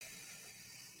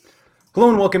Hello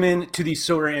and welcome in to the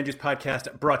SorareAndrews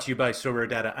Podcast, brought to you by Sorare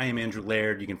Data. I am Andrew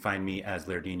Laird. You can find me as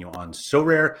Lairdinho on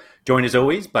Sorare. Joined as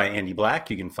always by Andy Black.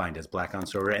 You can find as Black on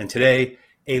Sorare. And today,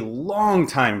 a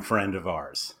longtime friend of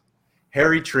ours,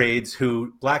 Harry Trades,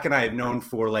 who Black and I have known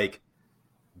for like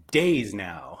days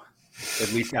now,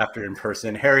 at least after in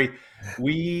person. Harry,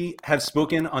 we have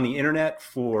spoken on the internet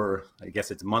for, I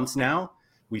guess it's months now.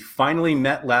 We finally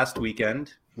met last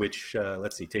weekend, which,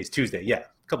 today's Tuesday. Yeah,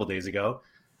 a couple days ago.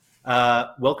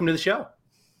 Welcome to the show.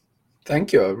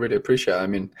 Thank you. I really appreciate it. I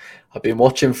mean, I've been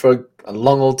watching for a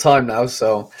long old time now,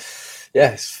 so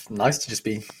yeah, it's nice to just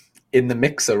be in the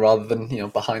mixer rather than,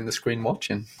 behind the screen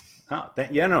watching.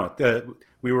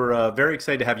 We were very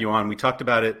excited to have you on. We talked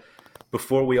about it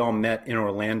before we all met in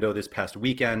Orlando this past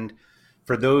weekend.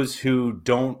 For those who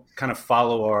don't kind of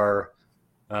follow our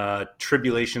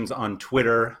tribulations on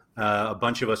Twitter, a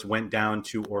bunch of us went down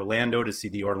to Orlando to see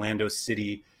the Orlando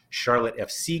City Charlotte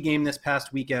FC game this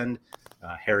past weekend.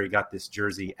 Harry got this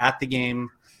jersey at the game.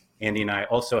 Andy and I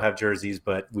also have jerseys,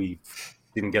 but we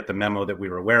didn't get the memo that we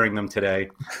were wearing them today.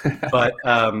 But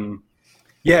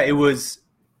it was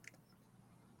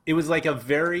like a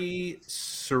very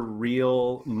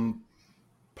surreal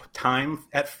time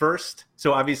at first.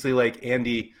 So obviously, like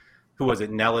Andy, who was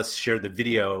it? Nellis shared the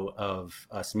video of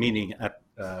us meeting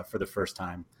for the first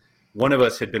time. One of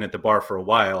us had been at the bar for a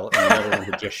while, and the other one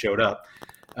had just showed up.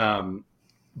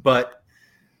 But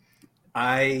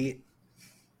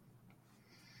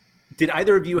did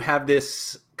either of you have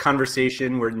this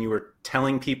conversation where you were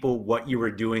telling people what you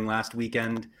were doing last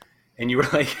weekend, and you were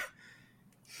like,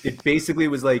 it basically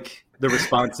was like the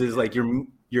response is like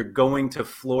you're going to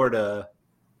Florida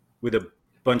with a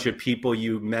bunch of people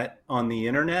you met on the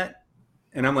internet,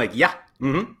 and I'm like,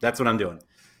 that's what I'm doing,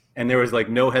 and there was like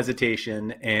no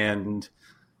hesitation, and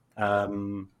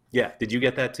did you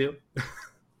get that too?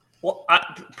 Well,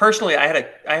 personally, I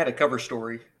had a cover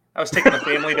story. I was taking the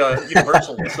family to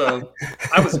Universal, so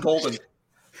I was golden.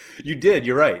 You did.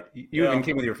 You're right. You even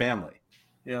came with your family.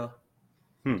 Yeah.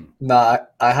 No,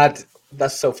 I had.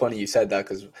 That's so funny you said that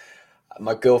because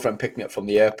my girlfriend picked me up from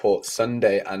the airport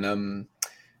Sunday, and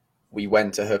we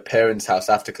went to her parents' house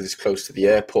after because it's close to the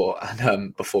airport,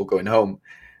 and before going home,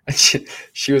 and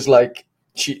she was like,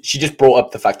 she just brought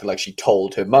up the fact that like she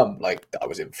told her mum like I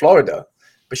was in Florida,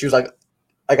 but she was like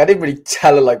I didn't really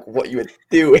tell her like what you were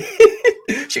doing.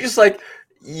 She just like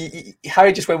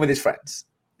Harry just went with his friends.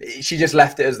 She just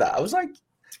left it as that. I was like,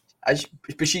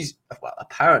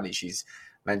 apparently she's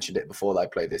mentioned it before that I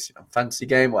played this fancy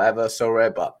game, whatever,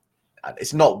 Sorare, but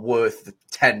it's not worth the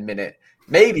 10-minute,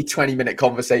 maybe 20-minute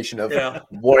conversation of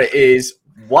what it is,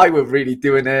 why we're really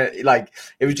doing it. Like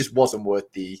it just wasn't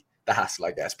worth the hassle,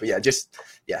 I guess. But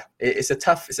it's a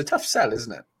tough sell,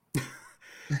 isn't it?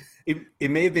 It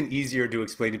may have been easier to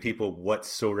explain to people what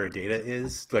Sorare data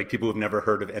is, like people who've never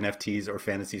heard of NFTs or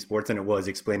fantasy sports, than it was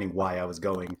explaining why I was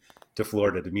going to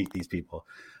Florida to meet these people.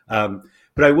 But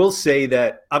I will say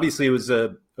that obviously it was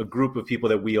a group of people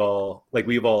that we've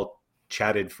all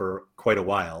chatted for quite a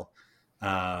while.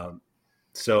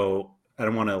 So I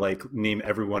don't want to like name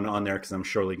everyone on there because I'm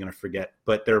surely going to forget.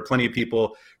 But there are plenty of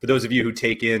people, for those of you who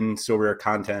take in Sorare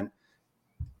content,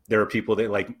 there are people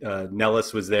that like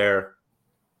Nellis was there,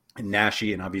 and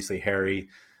Nashi, and obviously Harry,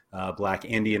 Black,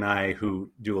 Andy, and I,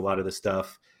 who do a lot of the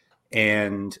stuff.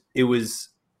 And it was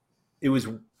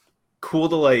cool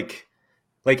to like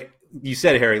you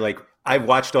said, Harry, like I've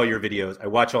watched all your videos. I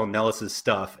watch all Nellis's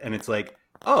stuff, and it's like,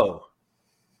 oh,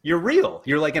 you're real.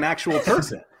 You're like an actual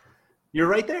person. You're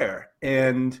right there.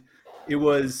 And it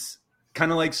was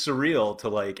kind of like surreal to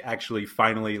like actually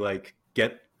finally like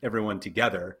get everyone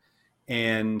together.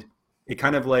 And it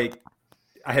kind of like,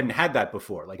 I hadn't had that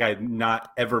before. Like I had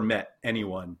not ever met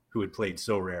anyone who had played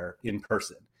Sorare in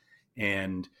person.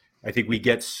 And I think we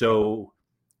get so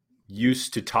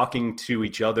used to talking to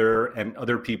each other and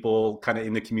other people kind of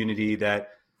in the community that,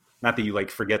 not that you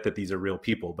like forget that these are real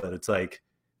people, but it's like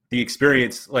the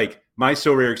experience, like my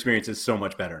Sorare experience is so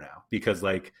much better now because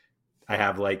like I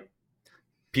have like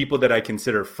people that I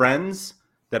consider friends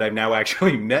that I've now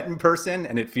actually met in person.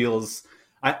 And it feels,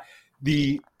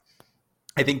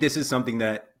 I think this is something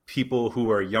that people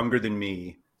who are younger than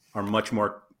me are much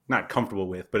more not comfortable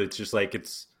with, but it's just like,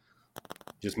 it's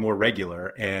just more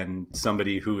regular. And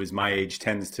somebody who is my age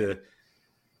tends to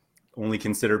only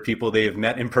consider people they have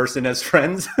met in person as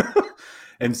friends.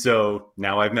 And so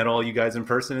now I've met all you guys in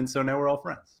person. And so now we're all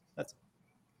friends. That's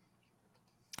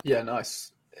Yeah,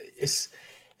 nice. It's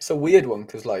a weird one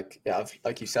because like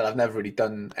you said, I've never really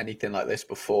done anything like this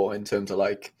before in terms of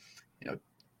like,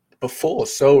 before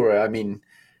Sorare. I mean,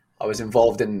 I was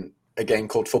involved in a game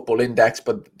called Football Index,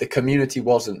 but the community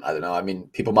wasn't, I don't know, I mean,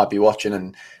 people might be watching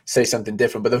and say something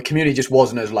different, but the community just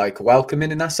wasn't as like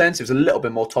welcoming in that sense. It was a little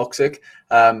bit more toxic.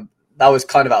 That was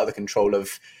kind of out of the control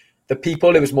of the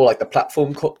people. It was more like the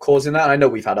platform causing that. And I know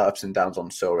we've had our ups and downs on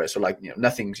Sorare, so like,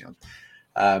 nothing's,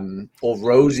 all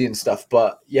rosy and stuff,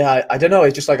 but yeah, I don't know.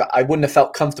 It's just like, I wouldn't have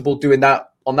felt comfortable doing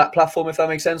that on that platform, if that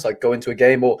makes sense, like go into a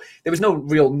game, or there was no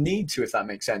real need to, if that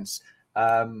makes sense.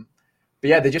 But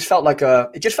yeah, they just felt like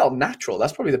it just felt natural.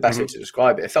 That's probably the best way to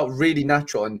describe it. It felt really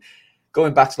natural. And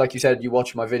going back to, like you said, you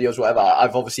watch my videos, whatever,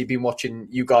 I've obviously been watching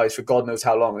you guys for God knows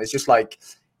how long. And it's just like,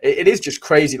 it is just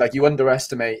crazy. Like you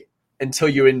underestimate until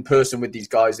you're in person with these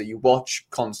guys that you watch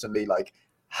constantly, like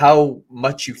how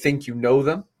much you think you know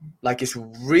them. Like it's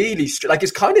really, like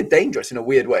it's kind of dangerous in a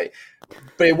weird way,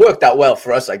 but it worked out well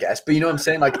for us, I guess. But you know what I'm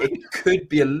saying? Like it could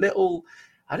be a little,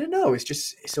 I don't know.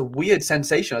 It's a weird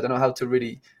sensation. I don't know how to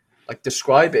really like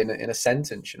describe it in a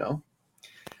sentence,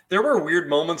 There were weird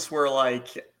moments where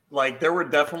like there were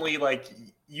definitely like,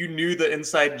 you knew the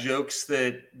inside jokes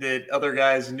that other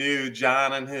guys knew,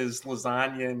 John and his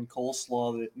lasagna and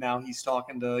coleslaw that now he's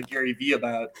talking to Gary Vee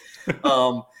about.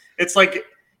 It's like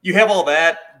you have all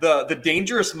that. The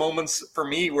dangerous moments for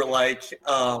me were like,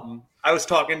 I was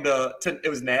talking to it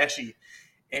was Nashi,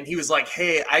 and he was like,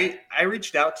 hey, I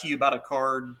reached out to you about a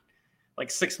card like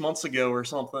 6 months ago or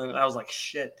something. And I was like,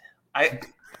 shit. I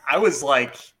was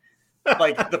like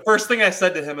the first thing I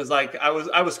said to him is like, I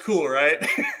was cool, right?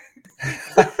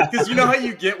 Because you know how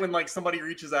you get when like somebody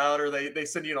reaches out or they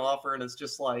send you an offer and it's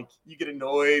just like you get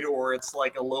annoyed or it's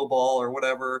like a low ball or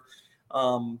whatever.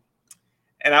 And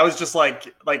I was just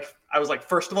like I was like,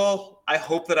 first of all, I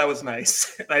hope that I was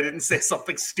nice and I didn't say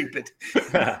something stupid.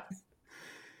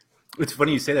 It's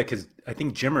funny you say that because I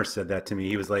think Jimmer said that to me.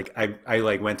 He was like, I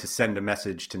like went to send a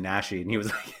message to Nashi and he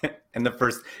was like, and the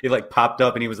first it like popped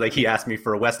up and he was like, he asked me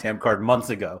for a West Ham card months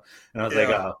ago. And I was like,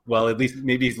 oh, well, at least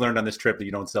maybe he's learned on this trip that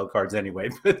you don't sell cards anyway.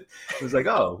 But it was like,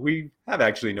 oh, we have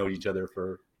actually known each other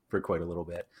for quite a little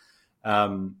bit.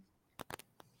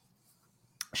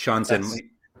 Sean said,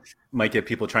 might get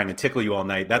people trying to tickle you all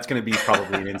night. That's going to be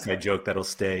probably an inside joke that'll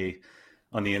stay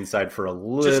on the inside for a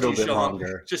little bit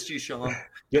longer. Just you, Sean.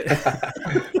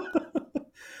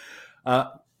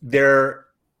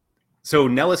 So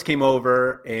Nellis came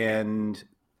over and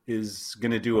is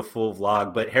going to do a full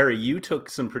vlog, but Harry, you took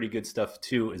some pretty good stuff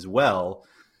too as well.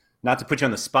 Not to put you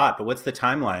on the spot, but what's the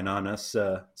timeline on us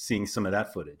seeing some of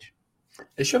that footage?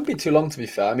 It shouldn't be too long, to be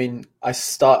fair. I mean, I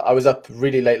was up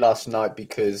really late last night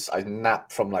because I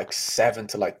napped from like 7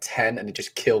 to like 10 and it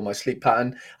just killed my sleep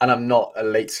pattern. And I'm not a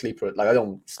late sleeper. Like I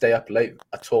don't stay up late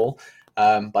at all.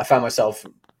 But I found myself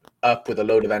up with a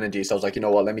load of energy. So I was like, you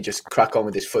know what, let me just crack on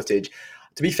with this footage.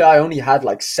 To be fair, I only had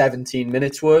like 17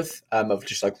 minutes worth of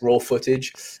just like raw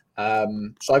footage.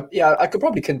 So I could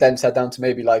probably condense that down to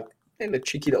maybe like a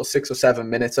cheeky little 6 or 7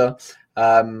 minuter.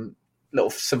 Some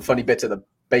funny bits of the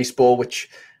baseball, which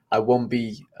I won't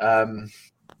be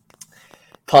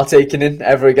partaking in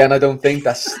ever again. I don't think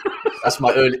that's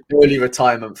my early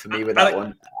retirement for me with that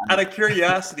one. Out of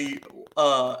curiosity,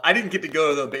 I didn't get to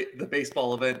go to the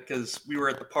baseball event because we were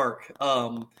at the park.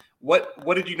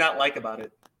 What did you not like about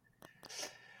it?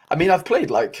 I mean, I thought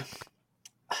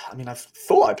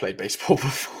I played baseball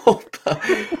before, but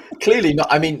clearly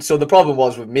not. I mean, so the problem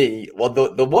was with me, well,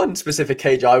 the one specific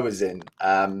cage I was in,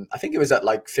 I think it was at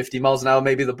like 50 miles an hour,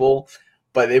 maybe the ball,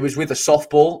 but it was with a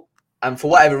softball. And for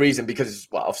whatever reason, because,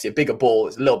 well, obviously a bigger ball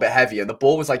is a little bit heavier, the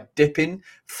ball was like dipping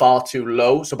far too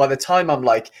low. So by the time I'm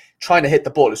like trying to hit the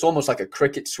ball, it's almost like a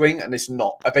cricket swing and it's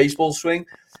not a baseball swing.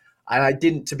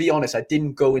 And to be honest, I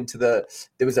didn't go into there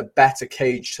was a better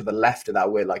cage to the left of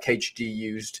that where like HG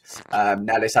used,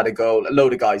 Nellis had a go, a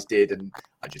load of guys did, and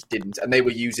I just didn't. And they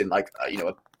were using like,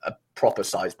 a proper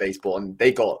size baseball and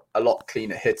they got a lot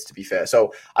cleaner hits, to be fair.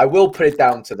 So I will put it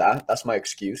down to that. That's my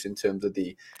excuse in terms of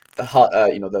the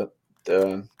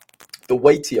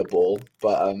weightier ball.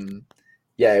 But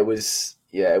it was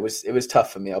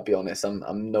tough for me. I'll be honest.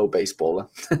 I'm no baseballer.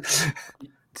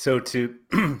 So to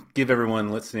give everyone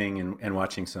listening and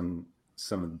watching some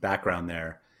background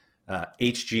there,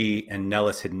 HG and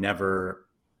Nellis had never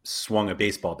swung a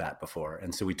baseball bat before,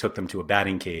 and so we took them to a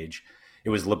batting cage.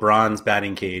 It was LeBron's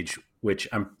batting cage, which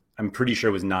I'm pretty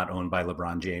sure was not owned by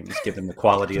LeBron James, given the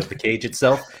quality of the cage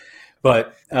itself.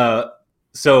 But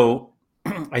so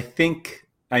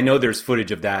I know there's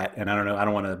footage of that, and I don't know. I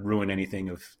don't want to ruin anything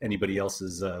of anybody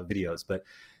else's videos, but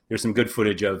there's some good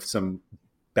footage of some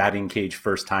batting cage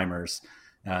first timers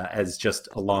as just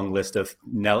a long list of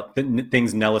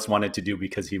things Nellis wanted to do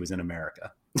because he was in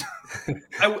America.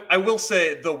 I will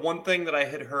say the one thing that I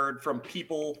had heard from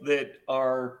people that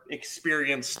are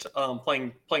experienced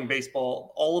playing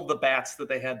baseball, all of the bats that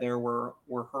they had there were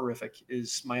horrific,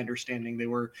 is my understanding. They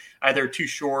were either too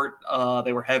short,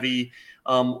 they were heavy.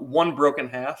 One broken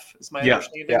half is my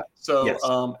understanding. Yeah. So, Yes.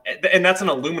 And that's an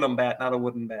aluminum bat, not a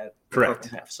wooden bat. Correct.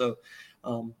 Broken half. So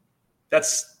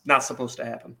that's not supposed to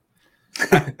happen.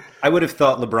 I would have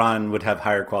thought LeBron would have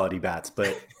higher quality bats,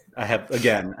 but I have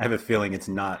a feeling it's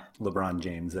not LeBron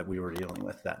James that we were dealing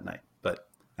with that night, but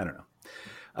I don't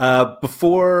know.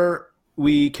 Before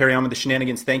we carry on with the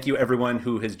shenanigans, thank you everyone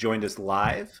who has joined us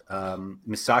live.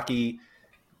 Misaki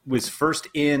was first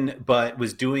in, but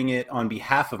was doing it on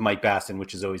behalf of Mike Baston,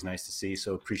 which is always nice to see.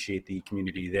 So appreciate the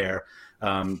community there.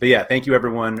 But yeah, thank you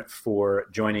everyone for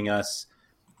joining us.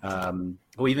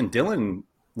 Even Dylan,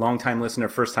 longtime listener,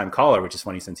 first time caller, which is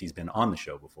funny since he's been on the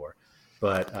show before.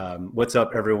 But what's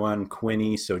up, everyone?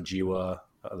 Quinny, Sojiwa.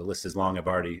 The list is long. I'm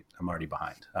already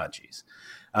behind. Geez.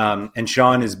 And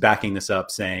Sean is backing this up,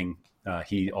 saying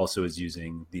he also is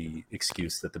using the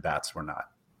excuse that the bats were not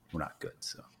good.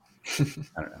 So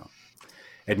I don't know.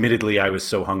 Admittedly, I was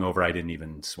so hungover I didn't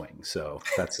even swing. So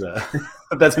that's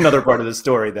that's another part of the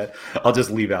story that I'll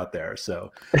just leave out there.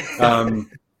 So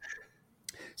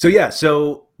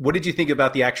So what did you think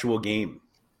about the actual game,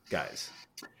 guys?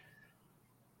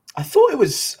 I thought it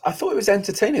was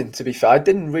entertaining, to be fair. I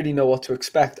didn't really know what to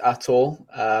expect at all.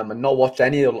 And not watched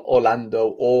any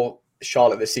Orlando or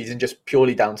Charlotte this season, just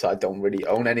purely down to I don't really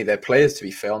own any of their players, to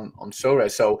be fair, on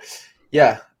Sorare. So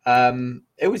yeah,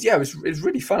 it was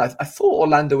really fun. I thought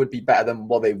Orlando would be better than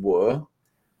what they were.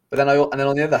 But then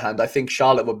on the other hand, I think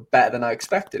Charlotte were better than I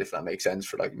expected, if that makes sense,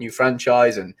 for like new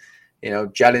franchise and,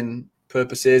 gelling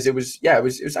purposes. It was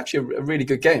actually a really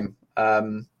good game.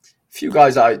 Few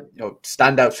guys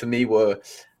standouts for me were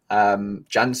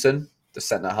Jansen, the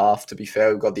centre half, to be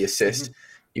fair, who got the assist. Mm-hmm.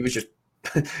 He was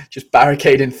just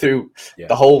barricading through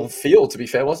the whole field, to be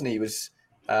fair, wasn't he? He was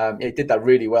he did that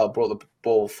really well, brought the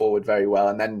ball forward very well.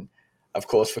 And then, of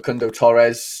course, Facundo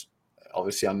Torres,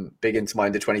 obviously I'm big into my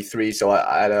under 23, so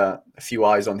I had a few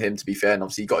eyes on him, to be fair. And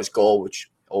obviously he got his goal,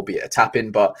 which albeit a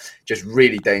tap-in, but just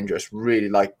really dangerous. Really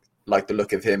like the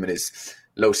look of him and his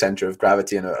low center of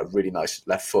gravity and a really nice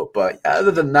left foot. But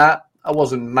other than that, I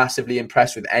wasn't massively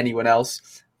impressed with anyone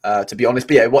else, to be honest.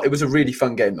 But yeah, it was a really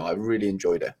fun game, though. I really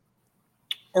enjoyed it.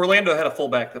 Orlando had a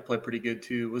fullback that played pretty good,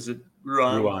 too. Was it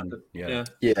Ruan? Yeah.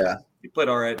 He played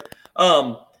all right.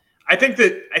 I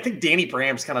think Danny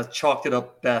Bram's kind of chalked it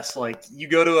up best. Like, you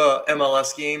go to a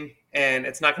MLS game, and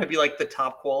it's not going to be like the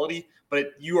top quality,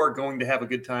 but you are going to have a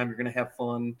good time. You're going to have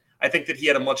fun. I think that he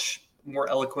had a much more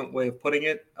eloquent way of putting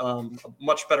it, a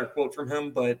much better quote from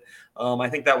him, but I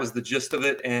think that was the gist of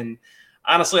it. And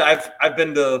honestly, I've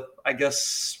been to, I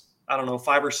guess, I don't know,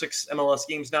 5 or 6 MLS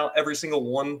games now. Every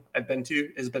single one I've been to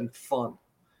has been fun,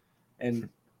 and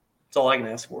that's all I can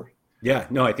ask for. Yeah,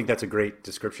 no, I think that's a great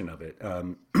description of it.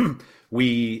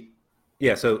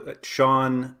 So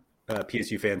Sean,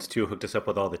 PSU fans too, hooked us up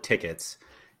with all the tickets,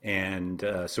 and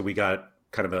so we got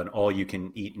kind of an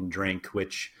all-you-can-eat and drink,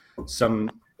 which some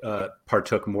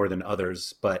partook more than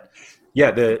others, but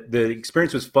yeah, the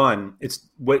experience was fun.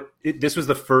 This was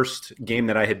the first game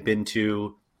that I had been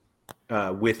to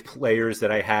with players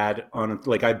that I had on.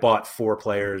 Like, I bought 4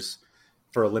 players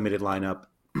for a limited lineup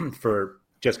for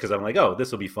just because I'm like, oh,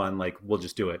 this will be fun. Like, we'll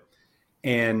just do it.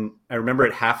 And I remember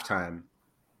at halftime,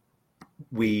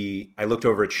 I looked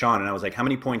over at Sean and I was like, how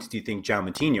many points do you think João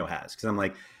Moutinho has? Because I'm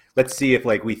like, let's see if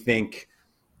we think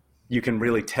you can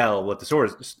really tell what the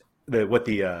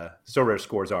Sorare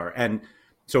scores are. And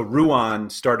so Ruan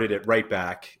started at right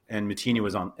back and Moutinho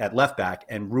was at left back,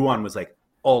 and Ruan was like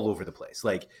all over the place.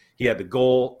 Like, he had a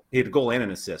goal and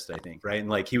an assist, I think, right? And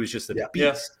like, he was just a beast.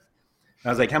 Yeah. I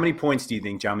was like, how many points do you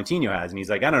think João Moutinho has? And he's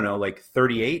like, I don't know, like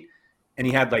 38. And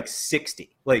he had like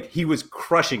 60. Like, he was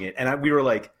crushing it. And we were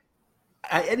like,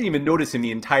 I didn't even notice him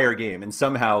the entire game. And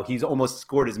somehow he's almost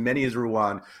scored as many as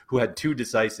Ruan, who had 2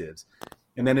 decisives.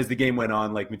 And then as the game went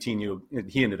on, like, Moutinho,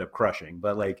 he ended up crushing.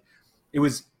 But like,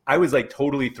 I was like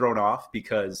totally thrown off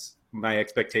because my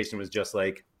expectation was just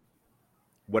like,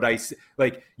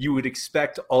 you would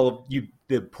expect all of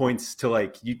the points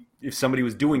to if somebody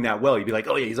was doing that well, you'd be like,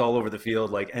 oh yeah, he's all over the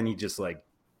field. Like, and he just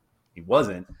he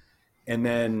wasn't. And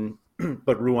then,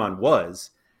 but Ruan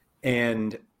was.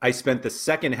 And I spent the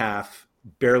second half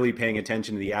barely paying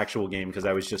attention to the actual game because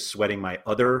I was just sweating my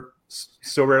other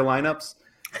Sorare lineups.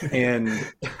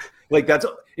 And that's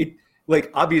it.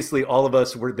 Like, obviously all of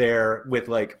us were there with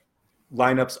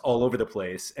lineups all over the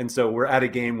place. And so we're at a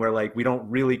game where we don't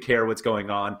really care what's going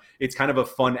on. It's kind of a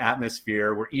fun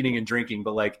atmosphere. We're eating and drinking,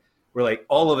 but where like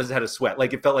all of us had a sweat.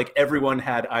 Like it felt like everyone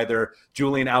had either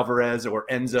Julian Alvarez or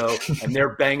Enzo, and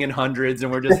they're banging hundreds,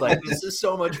 and we're just like, this is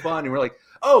so much fun. And we're like,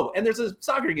 oh, and there's a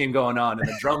soccer game going on, and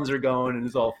the drums are going, and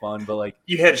it's all fun. But like,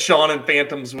 you had Sean and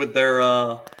Phantoms with their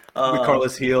with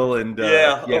Carlos Heel and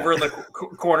over in the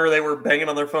corner, they were banging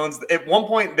on their phones. At one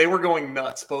point, they were going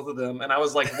nuts, both of them, and I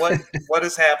was like, what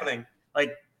is happening?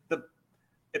 Like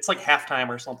it's like halftime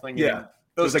or something. Yeah.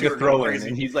 Those like a throw in,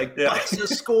 and he's like, Bucks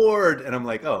scored. And I'm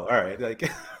like, oh, all right. Like,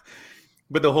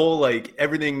 but the whole, like,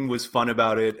 everything was fun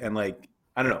about it. And like,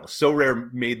 I don't know,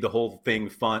 Sorare made the whole thing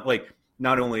fun. Like,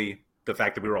 not only the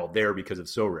fact that we were all there because of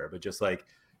Sorare, but just like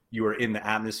you were in the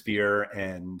atmosphere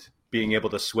and being able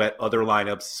to sweat other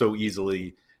lineups so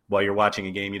easily while you're watching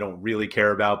a game you don't really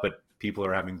care about, but people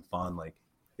are having fun. Like,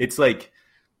 it's like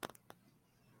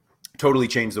totally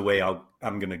changed the way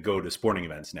I'm going to go to sporting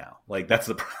events now. Like that's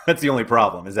the only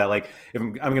problem is that like if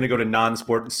I'm going to go to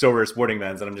non-sport Sorare sporting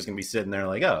events and I'm just going to be sitting there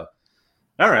like, oh,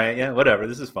 all right, yeah, whatever,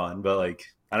 this is fun. But like,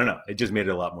 I don't know, it just made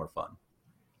it a lot more fun.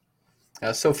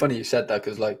 It's so funny you said that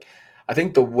because like I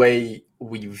think the way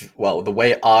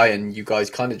I and you guys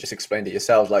kind of just explained it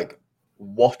yourselves, like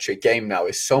watch a game now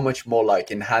is so much more like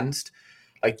enhanced.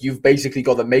 Like you've basically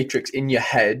got the matrix in your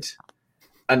head.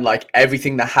 And like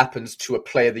everything that happens to a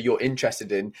player that you're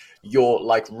interested in, you're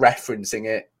like referencing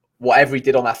it, whatever he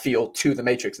did on that field to the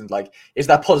matrix. And like, is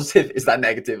that positive? Is that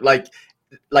negative? Like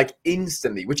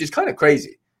instantly, which is kind of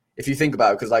crazy if you think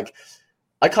about it. Cause like,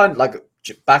 I kind of like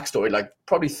backstory, like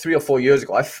probably 3 or 4 years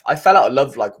ago, I fell out of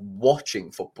love, like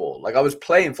watching football. Like I was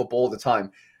playing football all the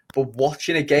time, but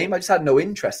watching a game, I just had no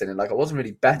interest in it. Like I wasn't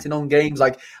really betting on games.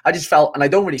 Like I just felt, and I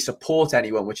don't really support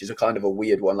anyone, which is a kind of a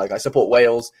weird one. Like I support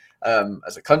Wales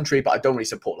as a country, but I don't really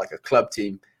support like a club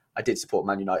team. I did support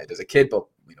Man United as a kid, but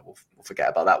you know, we'll forget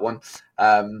about that one.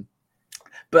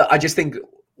 But I just think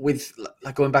with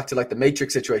like going back to like the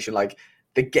Matrix situation, like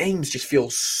the games just feel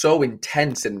so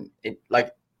intense and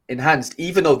like enhanced,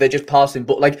 even though they're just passing.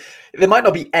 But like there might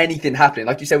not be anything happening.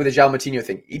 Like you said with the João Moutinho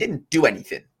thing, he didn't do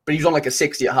anything. But he was on like a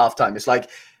 60 at halftime. It's like,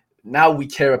 now we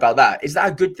care about that. Is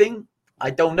that a good thing?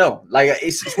 I don't know. Like,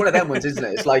 it's one of them ones, isn't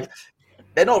it? It's like,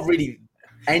 they're not really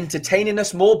entertaining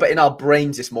us more, but in our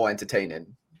brains, it's more entertaining,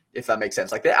 if that makes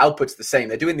sense. Like, their output's the same.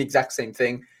 They're doing the exact same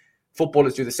thing.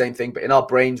 Footballers do the same thing. But in our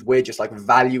brains, we're just like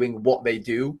valuing what they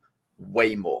do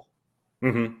way more.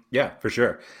 Mm-hmm. Yeah, for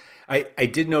sure. I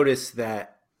did notice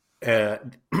that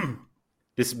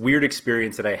this weird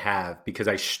experience that I have because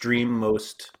I stream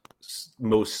most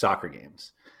soccer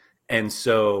games. And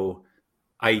so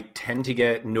I tend to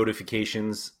get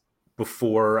notifications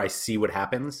before I see what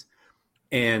happens.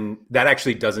 And that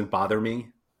actually doesn't bother me.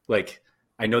 Like,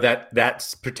 I know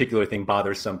that particular thing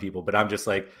bothers some people, but I'm just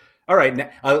like, all right, now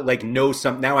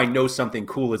I know something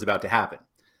cool is about to happen.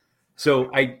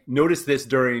 So I noticed this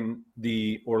during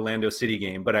the Orlando City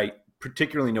game, but I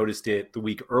particularly noticed it the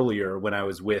week earlier when I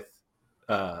was with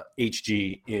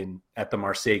HG at the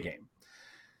Marseille game.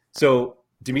 So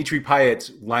Dimitri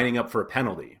Payet's lining up for a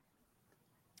penalty,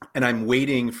 and I'm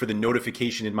waiting for the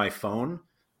notification in my phone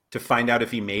to find out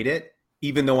if he made it,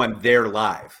 even though I'm there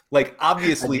live. Like,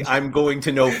 obviously, I'm going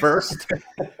to know first,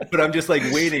 but I'm just like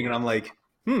waiting, and I'm like,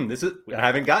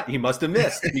 he must have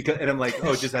missed. And I'm like,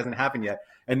 oh, it just hasn't happened yet.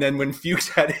 And then when Fuchs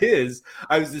had his,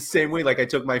 I was the same way. Like, I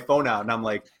took my phone out, and I'm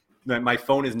like, my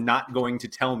phone is not going to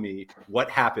tell me what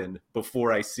happened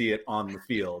before I see it on the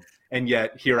field. And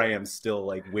yet here I am still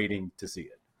like waiting to see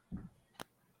it.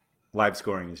 Live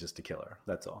scoring is just a killer.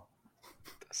 That's all.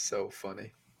 That's so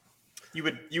funny. You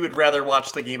would rather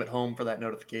watch the game at home for that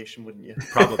notification, wouldn't you?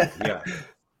 Probably, yeah.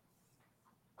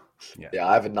 Yeah,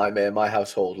 I have a nightmare in my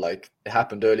household. Like, it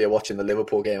happened earlier watching the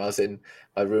Liverpool game. I was in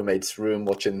my roommate's room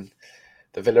watching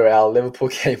the Villarreal Liverpool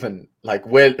game, and like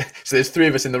so there's 3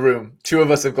 of us in the room. 2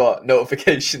 of us have got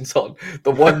notifications on.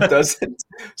 The one doesn't.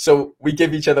 So we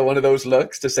give each other one of those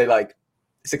looks to say like,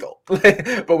 it's a goal.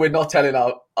 But we're not telling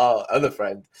our other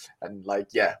friend. And like,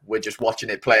 yeah, we're just watching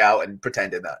it play out and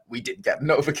pretending that we didn't get the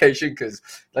notification because,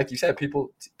 like you said,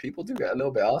 people do get a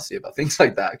little bit arsy about things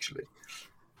like that, actually.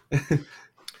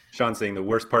 Sean's saying the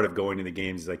worst part of going to the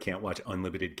games is I can't watch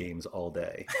unlimited games all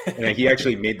day. And he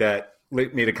actually made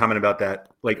a comment about that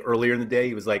like earlier in the day.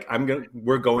 He was like,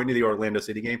 we're going to the Orlando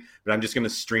City game, but I'm just going to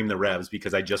stream the Revs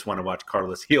because I just want to watch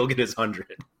Carlos Heel get his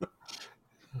 100.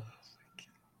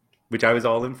 Which I was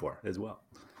all in for as well.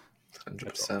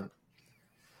 100%.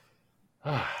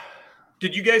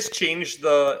 Did you guys change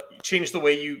the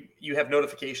way you have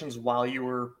notifications while you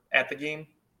were at the game?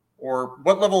 Or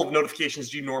what level of notifications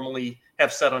do you normally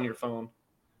have set on your phone?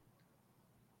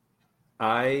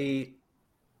 I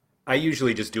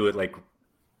usually just do it like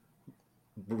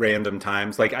random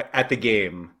times. Like at the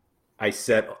game, I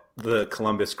set the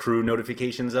Columbus Crew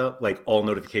notifications up, like all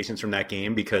notifications from that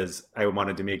game, because I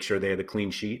wanted to make sure they had a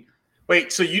clean sheet.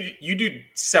 Wait, so you do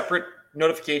separate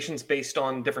notifications based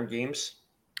on different games?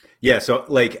 Yeah, so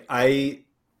like I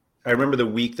remember the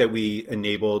week that we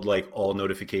enabled like all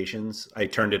notifications, I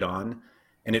turned it on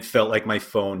and it felt like my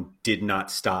phone did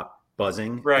not stop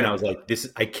buzzing. Right. And I was like,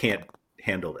 I can't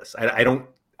handle this. I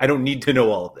don't need to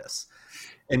know all of this.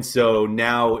 And so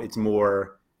now it's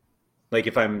more like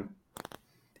if I'm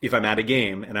at a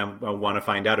game and I want to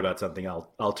find out about something,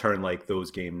 I'll turn like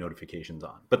those game notifications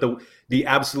on. But the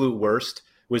absolute worst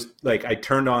was like I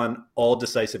turned on all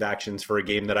decisive actions for a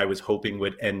game that I was hoping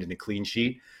would end in a clean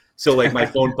sheet. So like my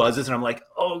phone buzzes and I'm like,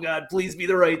 oh God, please be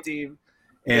the right team.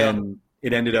 And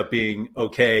it ended up being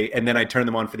okay. And then I turned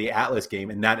them on for the Atlas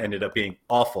game and that ended up being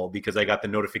awful because I got the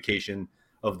notification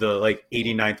of the like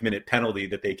 89th minute penalty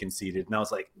that they conceded. And I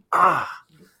was like,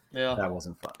 that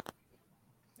wasn't fun.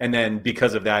 And then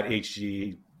because of that,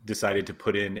 HG decided to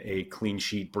put in a clean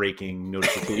sheet breaking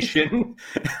notification,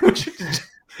 which is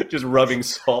just rubbing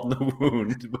salt in the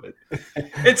wound. But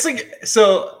it's like,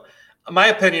 so my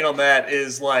opinion on that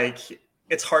is like,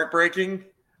 it's heartbreaking,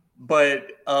 but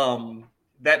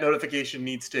that notification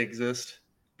needs to exist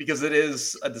because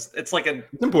it's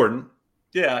important.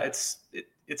 Yeah,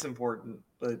 it's important,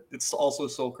 but it's also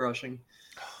soul crushing.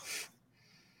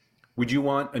 Would you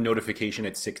want a notification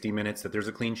at 60 minutes that there's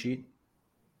a clean sheet?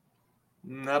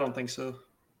 I don't think so.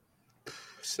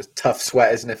 It's a tough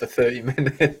sweat, isn't it, for 30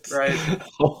 minutes? Right.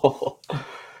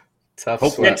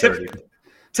 Tough sweat. Yeah,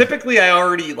 typically, I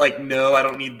already know I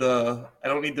don't need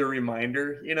the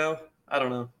reminder. I don't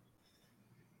know.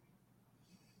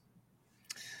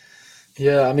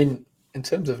 Yeah, I mean, in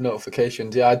terms of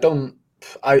notifications,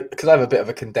 because I have a bit of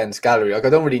a condensed gallery. Like, I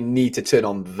don't really need to turn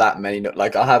on that many.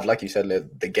 Like, I have, like you said,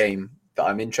 the game that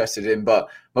I'm interested in, but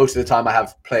most of the time I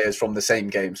have players from the same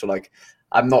game. So, like,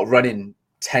 I'm not running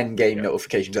 10 game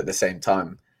notifications at the same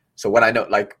time. So when I know,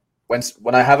 like, when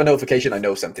I have a notification, I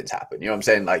know something's happened. You know what I'm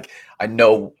saying? Like, I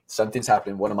know something's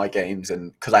happened in one of my games,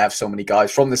 and because I have so many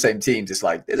guys from the same teams, it's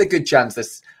like there's a good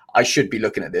chance I should be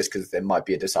looking at this because there might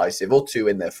be a decisive or two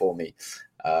in there for me,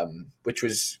 which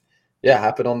was. Yeah,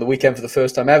 happened on the weekend for the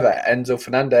first time ever. Enzo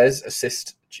Fernandez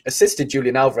assisted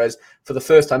Julian Alvarez for the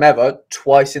first time ever,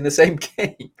 twice in the same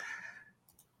game.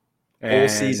 All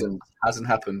season. Hasn't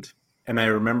happened. And I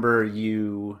remember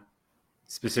you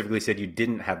specifically said you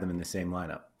didn't have them in the same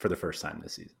lineup for the first time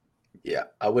this season. Yeah,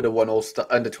 I would have won all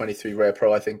under 23 Rare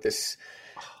Pro, I think, this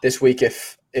week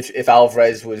if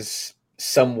Alvarez was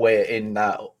somewhere in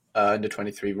that under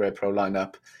 23 Rare Pro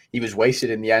lineup. He was wasted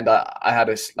in the end.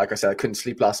 Like I said, I couldn't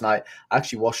sleep last night. I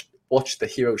actually watched the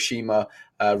Hiroshima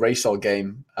Reysol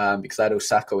game because I had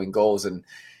Osako in goals, and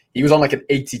he was on like an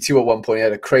 82 at one point. He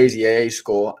had a crazy AA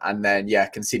score, and then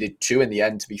conceded 2 in the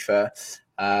end, to be fair.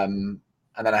 And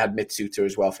then I had Mitsuta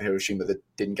as well for Hiroshima that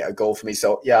didn't get a goal for me.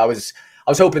 So I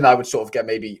was hoping that I would sort of get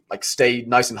maybe like stay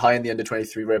nice and high in the under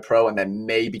 23 Rare Pro and then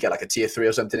maybe get like a tier 3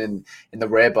 or something in the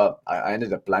Rare, but I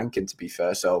ended up blanking, to be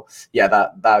fair. So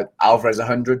that Alvarez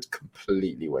 100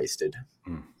 completely wasted.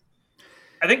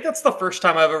 I think that's the first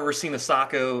time I've ever seen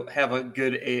Osako have a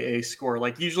good AA score.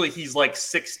 Like usually he's like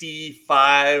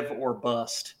 65 or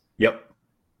bust. Yep.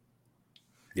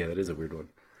 Yeah, that is a weird one.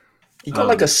 He got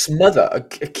like a smother, a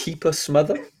keeper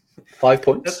smother, 5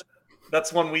 points.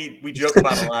 That's one we joke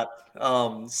about a lot.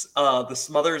 The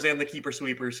smothers and the keeper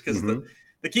sweepers, because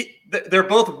they're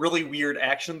both really weird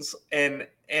actions, and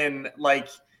like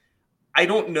I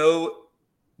don't know.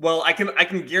 Well, I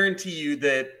can guarantee you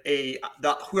that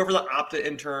whoever the Opta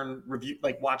intern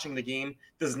watching the game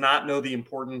does not know the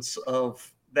importance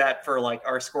of that for like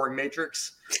our scoring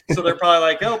matrix. So they're probably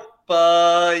like,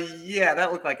 that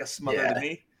looked like a smother to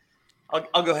me.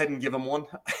 I'll go ahead and give him one.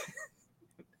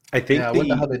 I think I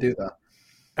wonder how they do that.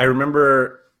 I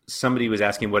remember somebody was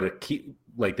asking what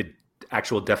the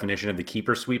actual definition of the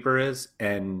keeper sweeper is,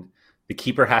 and the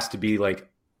keeper has to be like,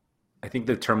 I think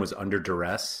the term was under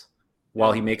duress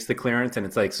while he makes the clearance, and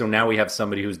it's like, so now we have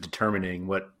somebody who's determining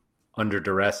what under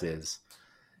duress is.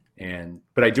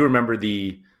 But I do remember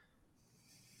it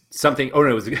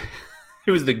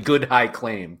was the good high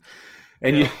claim,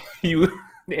 and you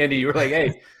Andy, you were like,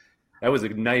 hey. That was a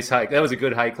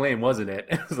good high claim, wasn't it?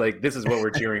 It was like, this is what we're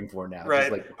cheering for now. Right.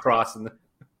 Just like crossing the...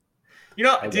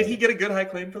 did he get a good high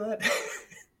claim for that?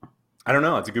 I don't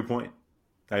know. It's a good point.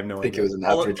 I have no idea. I think it was an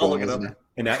average one, isn't it?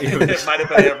 It might have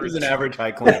been average. It was an average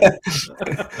high claim.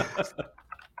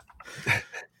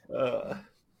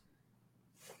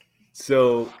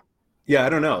 I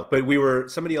don't know.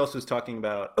 But somebody else was talking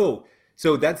about,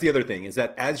 so that's the other thing, is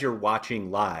that as you're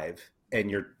watching live and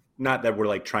you're not that we're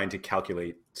like trying to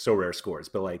calculate Sorare scores,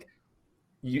 but like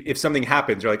if something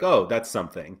happens, you're like, oh, that's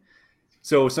something.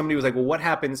 So somebody was like, well, what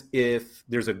happens if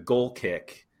there's a goal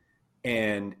kick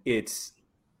and it's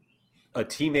a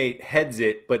teammate heads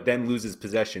it, but then loses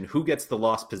possession? Who gets the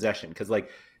lost possession? Because like,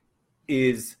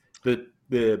 is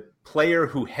the player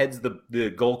who heads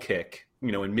the goal kick,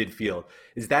 in midfield,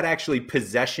 is that actually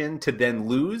possession to then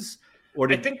lose?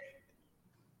 Or I think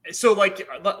so. Like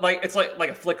it's like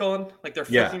a flick on, like they're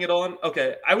flicking it on.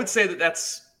 Okay, I would say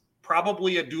that's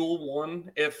probably a dual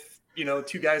one if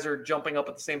two guys are jumping up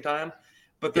at the same time,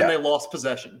 but then they lost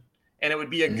possession, and it would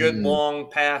be a good long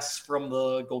pass from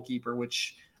the goalkeeper,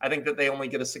 which I think that they only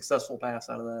get a successful pass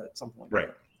out of that at some point. Right.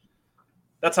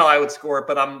 That's how I would score it,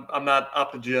 but I'm not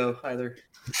up to Joe either.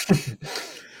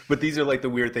 But these are like the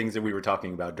weird things that we were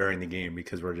talking about during the game,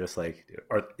 because we're just like,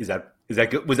 is that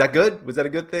good? Was that good? Was that a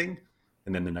good thing?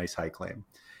 And then the nice high claim.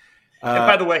 And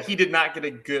by the way, he did not get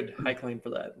a good high claim for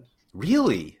that.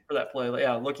 Really? For that play.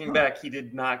 Yeah, looking back, he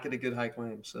did not get a good high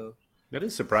claim. So that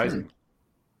is surprising.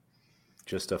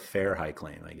 Just a fair high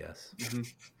claim, I guess. Mm-hmm.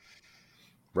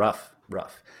 Rough.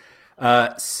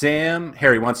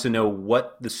 Harry wants to know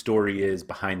what the story is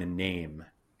behind the name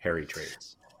Harry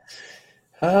Trades.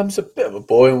 It's a bit of a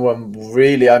boring one,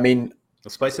 really. I mean,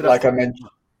 let's spice it up. Like I mentioned,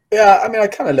 I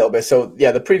can a little bit. So,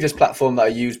 the previous platform that I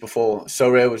used before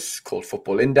Sorare was called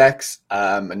Football Index.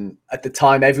 And at the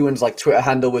time, everyone's like Twitter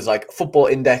handle was like Football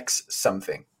Index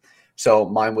something. So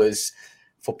mine was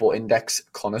Football Index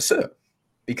Connoisseur,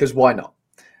 because why not?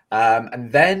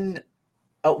 And then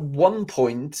at one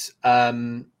point,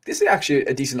 this is actually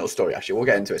a decent little story, actually. We'll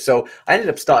get into it. So I ended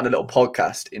up starting a little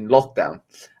podcast in lockdown.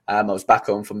 I was back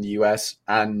home from the US,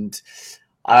 and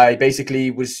I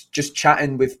basically was just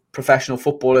chatting with professional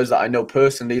footballers that I know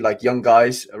personally, like young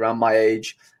guys around my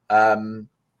age.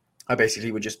 I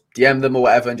basically would just DM them or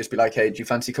whatever and just be like, hey, do you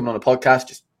fancy coming on a podcast?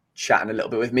 Just chatting a little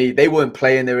bit with me. They weren't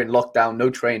playing. They were in lockdown, no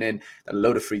training, a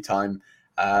load of free time.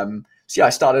 I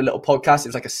started a little podcast. It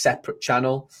was like a separate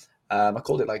channel. I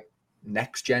called it like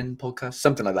Next Gen Podcast,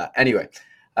 something like that. Anyway,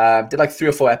 did like 3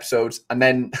 or 4 episodes, and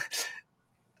then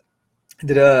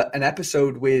did an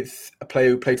episode with a player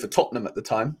who played for Tottenham at the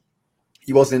time.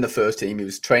 He wasn't in the first team. He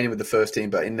was training with the first team,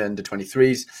 but in the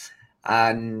under-23s.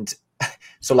 And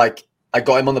so like I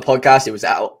got him on the podcast. It was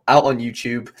out on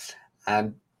YouTube.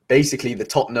 And basically the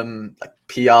Tottenham like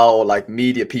PR or like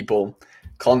media people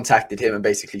contacted him and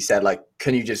basically said like,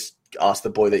 can you just ask the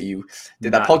boy that you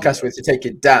did that podcast with to take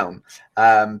it down?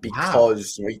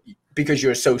 Because because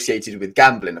you're associated with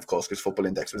gambling, of course, because Football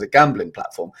Index was a gambling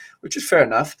platform, which is fair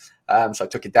enough. So I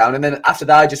took it down. And then after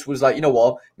that, I just was like, you know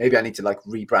what, maybe I need to like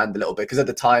rebrand a little bit. Because at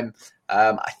the time,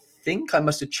 I think I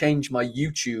must have changed my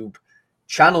YouTube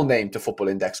channel name to Football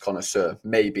Index Connoisseur,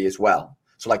 maybe as well.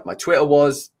 So like my Twitter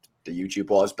was, the YouTube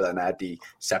was, but then I had the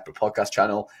separate podcast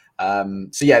channel.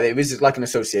 It was like an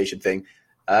association thing.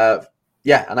 And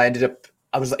I ended up,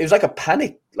 it was like a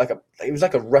panic, it was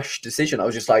like a rush decision. I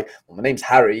was just like, well, my name's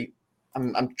Harry.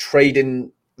 I'm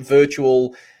trading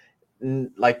virtual,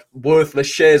 like worthless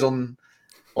shares on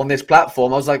this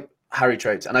platform. I was like, Harry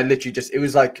Trades. And I literally it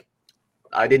was like,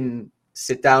 I didn't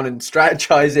sit down and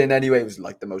strategize in anyway. It was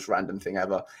like the most random thing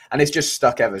ever. And it's just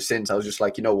stuck ever since. I was just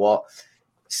like, you know what?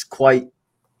 It's quite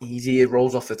easy. It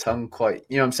rolls off the tongue quite,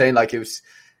 you know what I'm saying? Like it was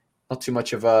not too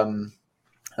much of a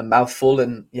mouthful.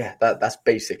 And that's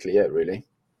basically it, really.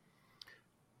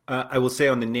 I will say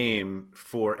on the name,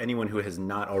 for anyone who has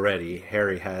not already,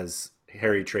 Harry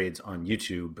Trades on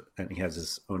YouTube, and he has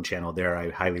his own channel there. I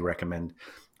highly recommend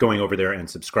going over there and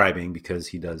subscribing, because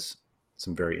he does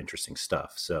some very interesting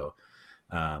stuff. So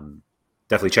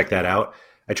definitely check that out.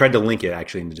 I tried to link it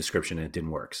actually in the description and it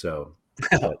didn't work. So,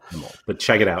 but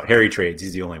check it out. Harry Trades,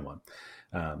 he's the only one.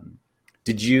 I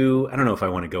don't know if I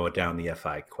want to go down the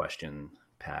FI question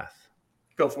path.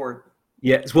 Go for it.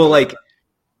 Yes. Well, like,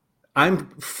 I'm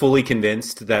fully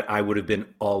convinced that I would have been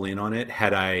all in on it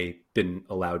had I been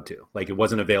allowed to. Like, it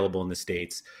wasn't available in the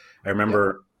States. I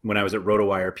remember when I was at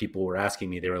RotoWire, people were asking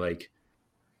me, they were like,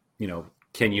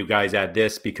 can you guys add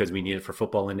this because we need it for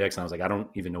Football Index? And I was like, I don't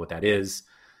even know what that is.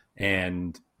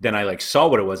 And then I like saw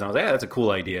what it was and I was like, that's a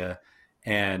cool idea.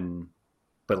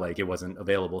 But like it wasn't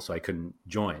available, so I couldn't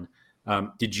join.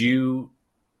 Did you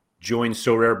join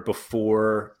Sorare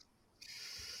before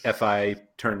FI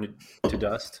turned to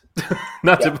dust?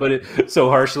 Not to put it so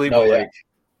harshly, but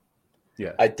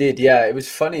I did. Yeah, it was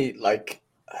funny, like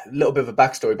a little bit of a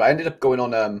backstory, but I ended up going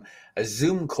on a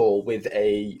Zoom call with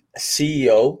a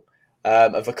CEO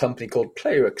of a company called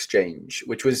Player Exchange,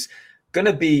 which was going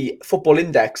to be Football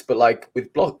Index, but like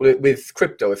with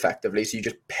crypto effectively. So you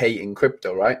just pay in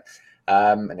crypto, right?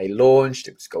 and they launched.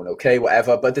 It was going okay,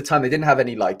 whatever. But at the time, they didn't have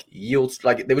any like yields.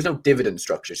 Like there was no dividend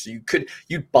structure, so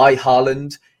you'd buy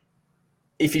Haaland.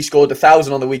 If he scored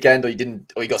 1,000 on the weekend, or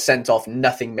he got sent off,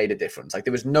 nothing made a difference. Like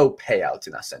there was no payout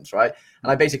in that sense, right?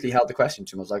 And I basically held the question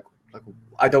to him. I was like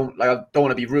I don't want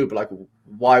to be rude, but like,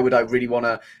 why would I really want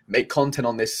to make content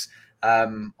on this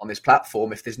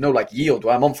platform if there's no like yield?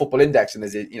 Well, I'm on Football Index and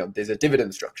there's a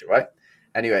dividend structure, right?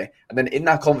 Anyway, and then in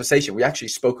that conversation, we actually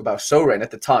spoke about Sorare, and at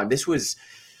the time, this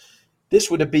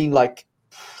would have been like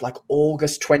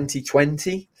August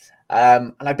 2020,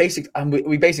 and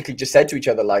we basically just said to each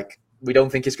other like, we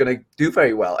don't think it's going to do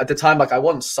very well. At the time, like I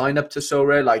wasn't signed up to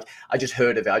Sorare. Like I just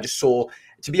heard of it. I just saw,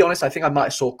 to be honest, I think I might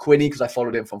have saw Quinny because I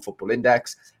followed him from Football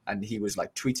Index and he was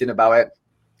like tweeting about it.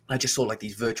 I just saw like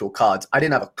these virtual cards. I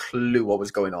didn't have a clue what was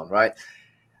going on, right?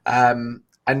 And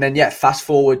then, fast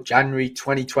forward January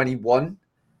 2021.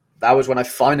 That was when I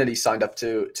finally signed up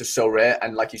to Sorare.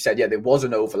 And like you said, there was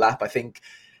an overlap. I think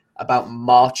about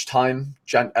March time,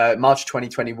 March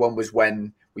 2021 was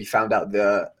when we found out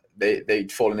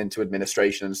they'd fallen into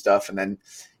administration and stuff. And then,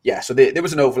 so there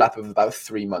was an overlap of about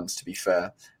 3 months, to be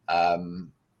fair.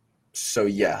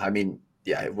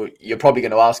 You're probably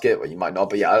going to ask it, or you might not.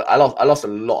 But I lost a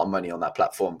lot of money on that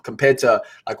platform compared to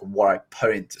like what I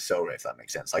put into Sorare, if that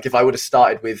makes sense. Like if I would have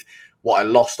started with what I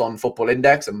lost on Football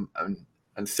Index and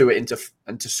threw it into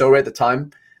Sorare at the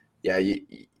time,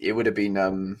 it would have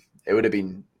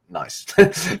been nice,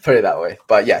 put it that way.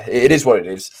 But it is what it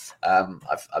is.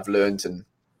 I've learned, and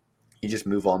you just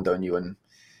move on, don't you? And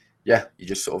you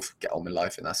just sort of get on with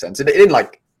life in that sense. It didn't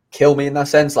like kill me in that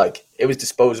sense. Like it was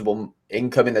disposable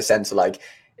income in the sense of like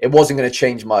it wasn't going to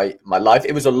change my life.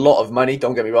 It was a lot of money,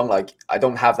 don't get me wrong. Like I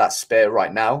don't have that spare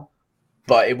right now,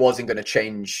 but it wasn't going to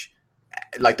change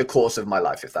like the course of my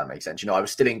life, if that makes sense. I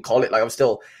was still in college. Like I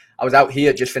was out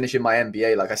here just finishing my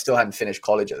MBA. Like I still hadn't finished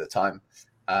college at the time.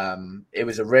 It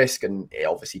was a risk and it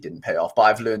obviously didn't pay off, but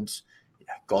I've learned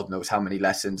God knows how many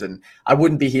lessons, and I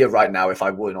wouldn't be here right now if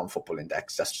I weren't on Football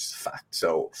Index. That's just a fact.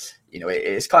 So,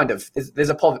 it's kind of, there's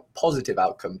a positive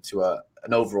outcome to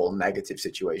an overall negative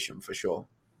situation for sure.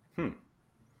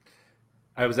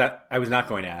 I was not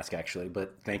going to ask actually,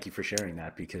 but thank you for sharing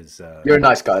that because you're a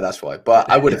nice guy. That's why, but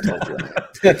I would have told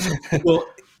you. Well,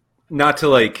 not to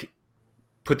like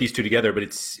put these two together, but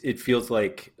it feels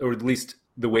like, or at least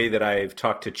the way that I've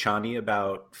talked to Chani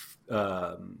about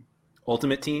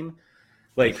Ultimate Team,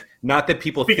 like not that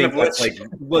people think that's like,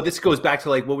 well, this goes back to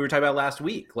like what we were talking about last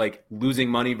week, like losing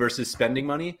money versus spending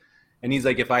money. And he's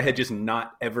like, if I had just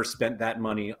not ever spent that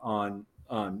money on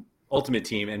Ultimate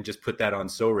Team and just put that on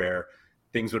Sorare,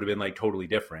 things would have been like totally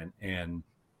different. And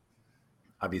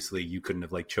obviously you couldn't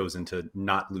have like chosen to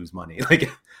not lose money. Like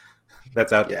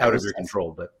that's out of your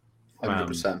control, but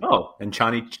 100%. And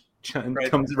Chani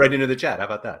comes right into the chat. How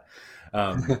about that?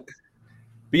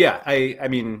 But I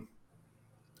mean,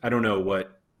 I don't know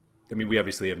we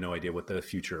obviously have no idea what the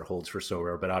future holds for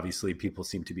Sorare, but obviously people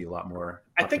seem to be a lot more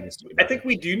optimistic. I think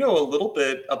we do know a little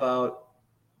bit about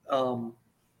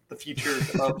the future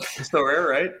of Sorare,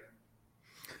 right?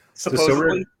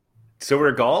 Supposedly. So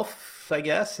Sorare golf, I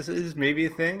guess, is maybe a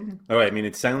thing. Oh, I mean,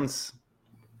 it sounds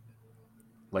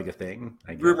like a thing,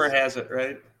 I guess. Rumor has it,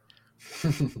 right?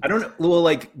 I don't know. Well,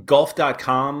 like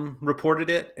golf.com reported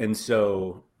it. And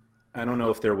so I don't know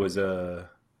if there was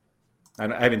I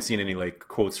haven't seen any like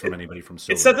quotes from anybody from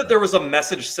Sorare. It said that there was a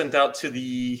message sent out to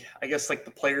the, I guess like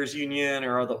the players union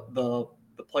or the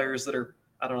players that are,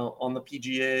 I don't know, on the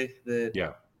PGA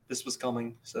that this was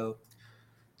coming. So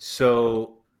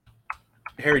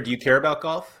Harry, do you care about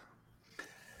golf?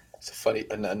 It's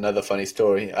another funny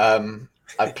story.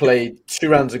 I've played 2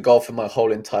 rounds of golf in my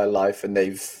whole entire life, and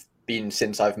they've been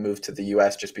since I've moved to the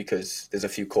US, just because there's a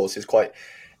few courses quite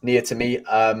near to me.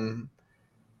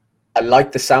 I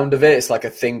like the sound of it. It's like a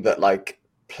thing that like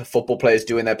football players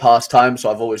do in their pastime.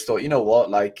 So I've always thought, you know what,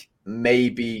 like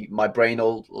maybe my brain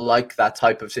will like that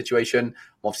type of situation. I'm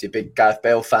obviously a big Gareth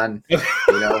Bale fan. I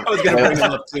was going to bring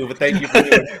him up too, but thank you for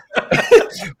doing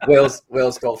it.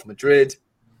 Wales Golf Madrid.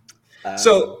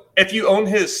 So if you own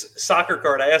his soccer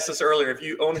card, I asked this earlier, if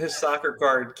you own his soccer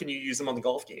card, can you use him on the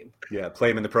golf game? Yeah, play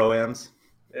him in the Pro-Ams.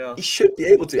 Yeah. He should be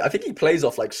able to. I think he plays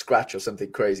off like scratch or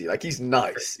something crazy. Like he's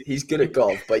nice. He's good at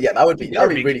golf. But that would be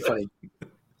really funny.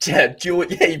 Yeah, dual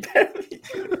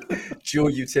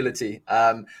utility.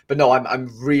 But no, I'm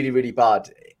really, really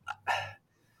bad.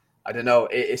 I don't know.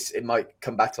 It might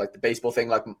come back to like the baseball thing.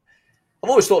 Like I've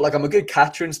always thought like I'm a good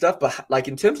catcher and stuff, but like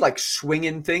in terms of like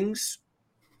swinging things,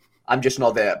 I'm just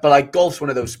not there. But like golf's one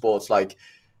of those sports, like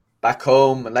back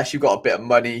home, unless you've got a bit of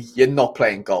money, you're not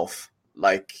playing golf.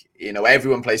 Like,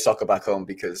 everyone plays soccer back home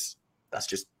because that's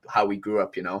just how we grew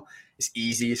up, you know. It's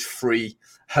easy, it's free.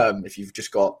 If you've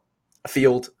just got a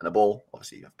field and a ball,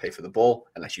 obviously you have to pay for the ball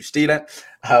unless you steal it.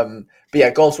 But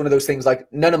yeah, golf's one of those things,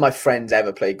 like none of my friends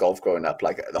ever played golf growing up.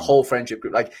 Like the whole friendship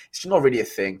group, like it's just not really a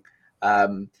thing.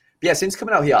 But yeah, since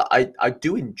coming out here, I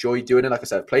do enjoy doing it. Like I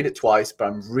said, I've played it twice, but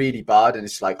I'm really bad. And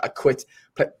it's like I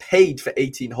paid for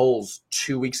 18 holes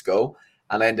 2 weeks ago,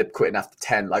 and I ended up quitting after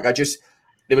 10. Like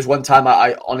there was one time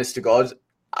I honest to God,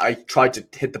 I tried to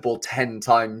hit the ball 10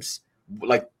 times,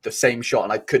 like the same shot,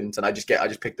 and I couldn't. And I just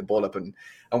picked the ball up and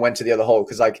went to the other hole.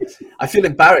 Cause like, I feel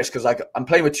embarrassed cause like I'm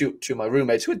playing with two of my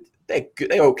roommates who they're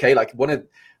okay. Like one of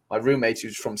my roommates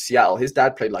who's from Seattle, his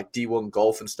dad played like D1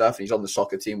 golf and stuff. And he's on the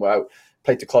soccer team where I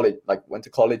went to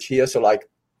college here. So like,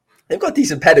 they've got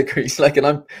decent pedigrees, like, and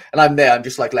I'm there. I'm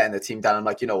just like letting the team down. I'm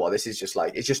like, you know what? This is just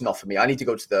like, it's just not for me. I need to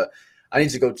go to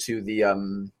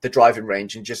the driving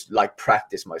range and just like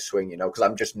practice my swing, you know,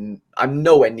 because I'm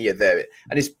nowhere near there.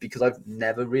 And it's because I've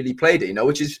never really played it, you know,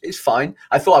 which is fine.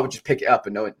 I thought I would just pick it up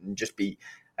and know it and just be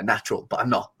a natural, but I'm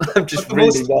not. I'm just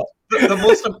really not. The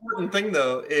most important thing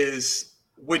though is,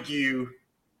 would you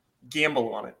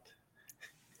gamble on it?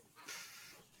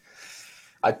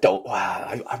 I don't.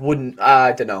 I wouldn't.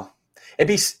 I don't know. It'd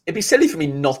be silly for me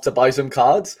not to buy some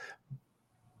cards,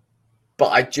 but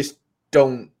I just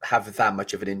don't have that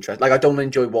much of an interest. Like I don't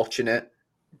enjoy watching it.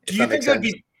 Do you think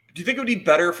it would be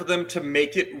better for them to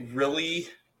make it really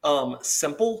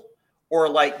simple, or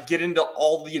like get into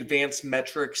all the advanced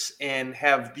metrics and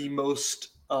have the most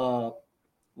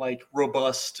like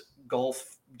robust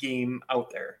golf game out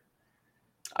there?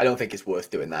 I don't think it's worth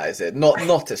doing that, is it?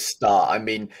 Not to start. I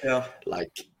mean,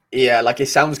 yeah, like it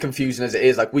sounds confusing as it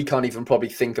is. Like we can't even probably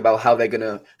think about how they're going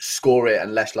to score it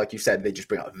unless, like you said, they just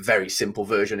bring out a very simple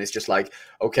version. It's just like,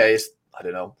 okay, I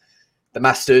don't know, the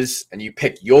Masters, and you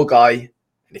pick your guy,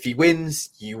 and if he wins,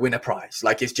 you win a prize.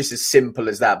 Like it's just as simple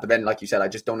as that. But then, like you said, I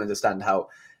just don't understand how.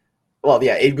 Well,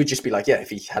 yeah, it would just be like, yeah, if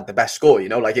he had the best score, you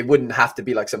know, like it wouldn't have to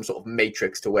be like some sort of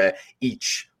matrix to where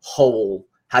each hole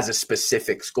has a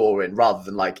specific score in, rather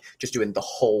than like just doing the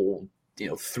whole, you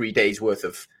know, 3 days worth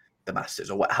of the Masters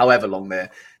or however long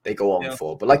they go on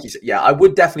for. But like you said, yeah, I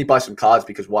would definitely buy some cards,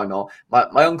 because why not?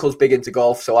 My uncle's big into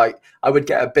golf, so I would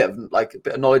get a bit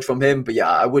of knowledge from him. But yeah,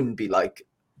 I wouldn't be like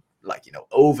you know,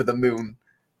 over the moon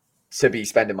to be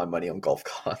spending my money on golf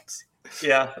cards.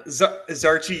 Yeah,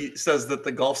 Zarchi says that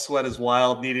the golf sweat is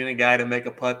wild, needing a guy to make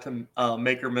a putt to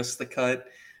make or miss the cut.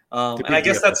 And I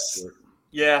guess that's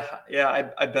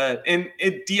I bet. And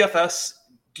in DFS,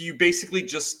 do you basically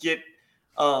just get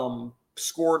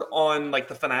scored on like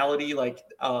the finality? Like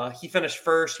he finished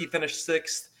first, he finished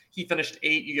sixth, he finished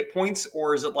 8, you get points?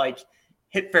 Or is it like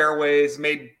hit fairways,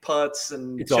 made putts,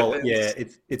 and it's all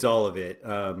it's all of it.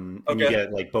 And you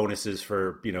get like bonuses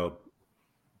for, you know,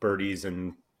 birdies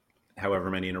and however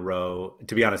many in a row.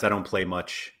 To be honest, I don't play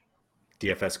much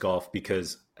DFS golf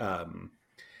because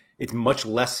it's much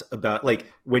less about, like,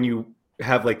 when you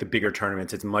have like the bigger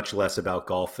tournaments, it's much less about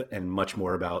golf and much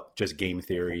more about just game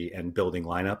theory and building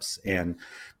lineups. And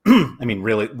I mean,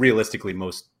 really, realistically,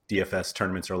 most DFS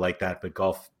tournaments are like that, but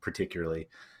golf particularly.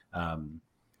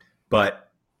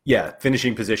 But yeah,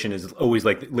 finishing position is always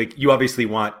like you obviously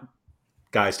want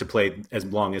guys to play as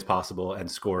long as possible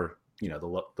and score, you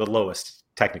know, the lowest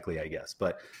technically, I guess.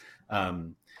 But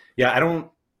yeah, I don't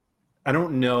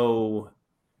know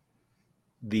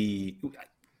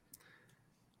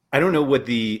what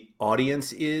the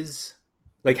audience is,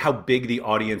 like how big the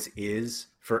audience is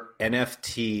for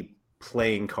NFT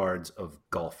playing cards of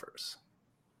golfers.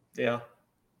 Yeah.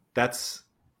 That's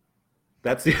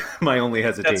my only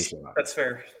hesitation. That's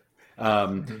fair.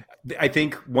 I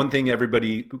think one thing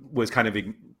everybody was kind of,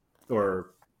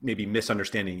 or maybe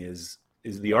misunderstanding is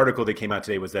the article that came out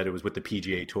today was that it was with the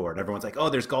PGA Tour, and everyone's like, oh,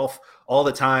 there's golf all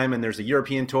the time, and there's a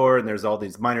European Tour, and there's all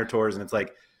these minor tours, and it's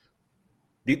like,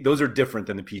 those are different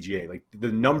than the PGA. Like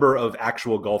the number of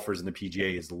actual golfers in the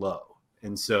PGA is low.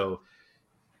 And so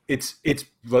it's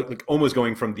like almost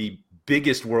going from the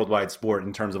biggest worldwide sport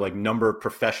in terms of like number of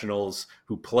professionals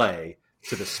who play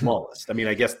to the smallest. I mean,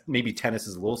 I guess maybe tennis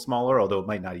is a little smaller, although it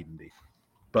might not even be.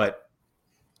 But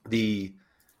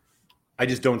I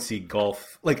just don't see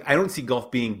golf. Like I don't see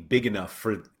golf being big enough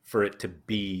for it to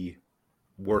be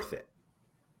worth it.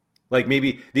 Like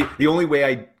maybe the only way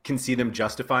I can see them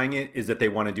justifying it is that they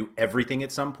want to do everything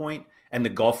at some point, and the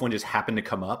golf one just happened to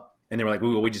come up, and they were like,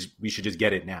 "Well, we should just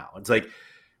get it now." It's like,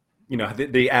 you know,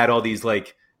 they add all these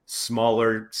like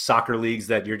smaller soccer leagues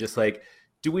that you're just like,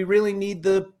 do we really need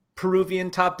the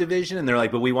Peruvian top division? And they're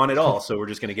like, but we want it all, so we're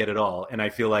just going to get it all. And I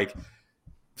feel like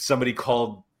somebody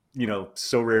called, you know,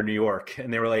 Sorare New York,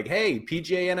 and they were like, "Hey,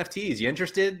 PGA NFTs, you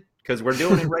interested? because we're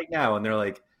doing it right now. And they're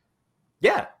like,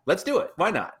 yeah, let's do it.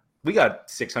 Why not? We got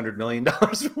 $600 million.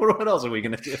 What else are we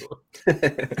going to do?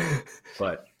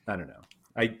 But I don't know.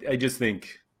 I just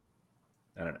think,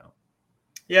 I don't know.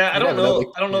 Yeah, I don't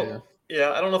know. I don't know.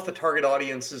 Yeah, I don't know if the target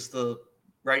audience is the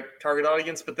right target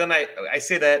audience. But then I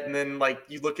say that, and then like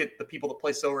you look at the people that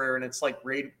play Sorare, and it's like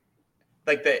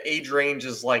the age range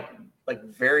is like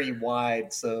very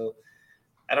wide. So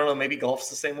I don't know. Maybe golf's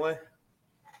the same way.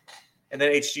 And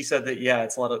then HG said that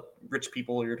it's a lot of rich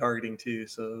people you're targeting too.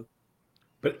 So,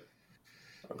 but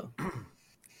I don't know.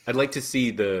 I'd like to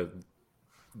see the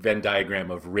Venn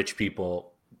diagram of rich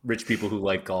people who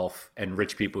like golf and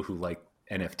rich people who like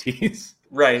NFTs.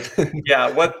 Right. Yeah.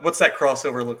 What's that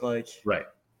crossover look like? Right.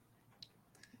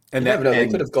 And they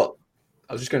could have got.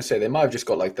 I was just going to say they might have just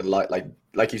got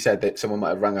like you said, that someone might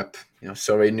have rang up,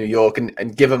 Sorare New York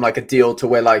and give them like a deal to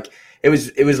where like it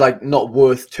was like not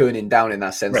worth turning down in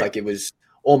that sense. Right. Like it was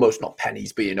almost not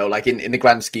pennies, but like in the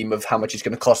grand scheme of how much it's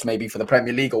going to cost maybe for the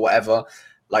Premier League or whatever.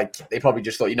 Like they probably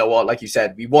just thought, you know what, like you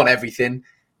said, we want everything.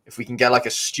 If we can get like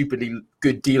a stupidly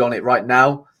good deal on it right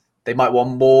now, they might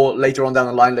want more later on down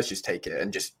the line. Let's just take it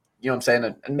and just, you know what I'm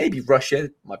saying? And maybe rush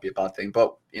it might be a bad thing,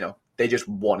 but they just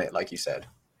want it, like you said.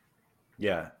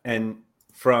 Yeah. And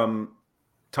from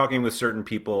talking with certain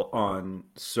people on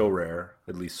Sorare,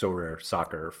 at least Sorare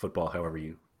soccer, football, however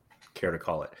you care to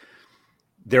call it,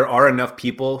 there are enough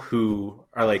people who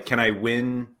are like, can I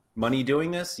win money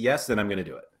doing this? Yes, then I'm going to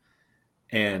do it.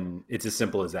 And it's as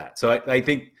simple as that. So I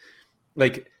think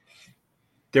like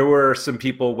there were some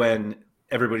people when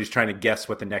everybody's trying to guess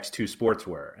what the next two sports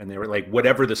were. And they were like,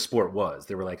 whatever the sport was,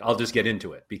 they were like, I'll just get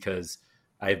into it because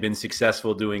I've been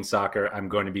successful doing soccer. I'm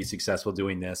going to be successful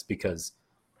doing this because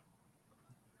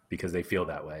they feel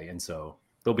that way. And so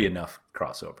there'll be enough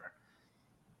crossover.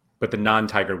 But the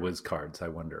non-Tiger Woods cards, I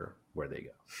wonder where they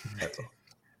go. That's all.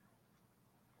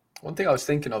 One thing I was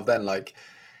thinking of then, like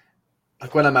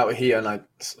when I'm out here and like,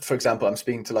 for example, I'm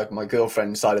speaking to like my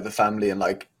girlfriend's side of the family and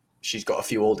like she's got a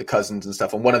few older cousins and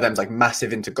stuff. And one of them's like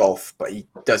massive into golf, but he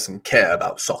doesn't care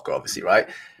about soccer, obviously, right?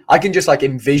 I can just like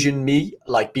envision me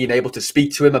like being able to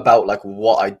speak to him about like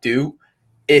what I do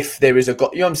if there is you know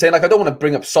what I'm saying? Like I don't want to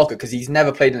bring up soccer because he's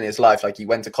never played in his life. Like he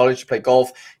went to college to play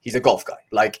golf. He's a golf guy.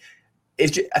 Like I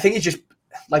think it's just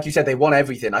like you said, they want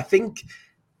everything. I think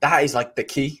that is like the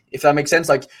key, if that makes sense.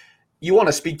 Like you want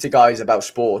to speak to guys about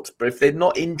sport, but if they're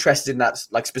not interested in that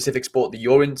like specific sport that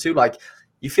you're into, like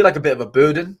you feel like a bit of a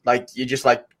burden. Like you're just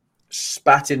like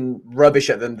spatting rubbish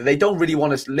at them that they don't really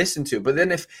want to listen to. But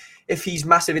then if he's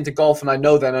massive into golf and I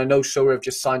know Sorare have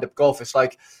just signed up golf, it's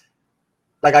like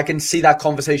I can see that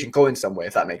conversation going somewhere,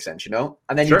 if that makes sense, And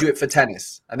then Sure. You do it for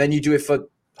tennis and then you do it for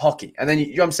hockey. And then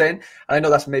you know what I'm saying? And I know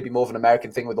that's maybe more of an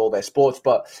American thing with all their sports,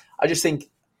 but I just think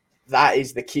that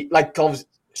is the key. Like Sorare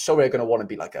are going to want to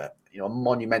be like a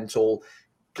monumental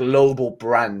global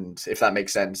brand, if that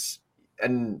makes sense.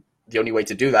 And the only way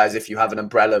to do that is if you have an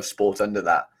umbrella of sport under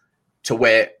that, to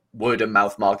where word of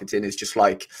mouth marketing is just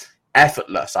like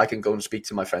effortless. I can go and speak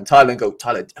to my friend Tyler and go,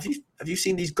 Tyler, have you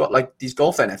seen these golf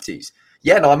NFTs?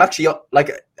 Yeah, no, I'm actually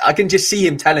like, I can just see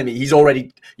him telling me he's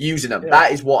already using them. Yeah.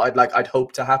 That is what I'd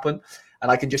hope to happen.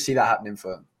 And I can just see that happening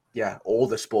for, all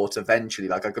the sports eventually.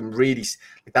 Like I can really,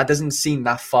 like, that doesn't seem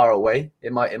that far away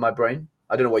in my brain.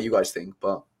 I don't know what you guys think,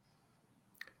 but.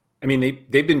 I mean,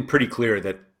 they've been pretty clear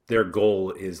that their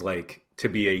goal is like to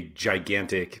be a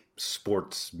gigantic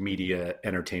sports media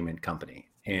entertainment company.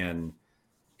 And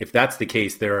if that's the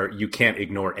case, you can't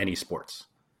ignore any sports.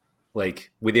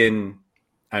 Like within,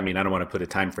 I mean, I don't want to put a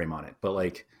time frame on it, but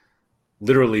like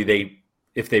literally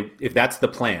if that's the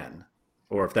plan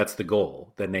or if that's the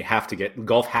goal, then they have to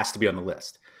golf has to be on the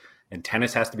list and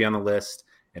tennis has to be on the list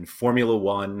and Formula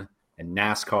One and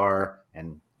NASCAR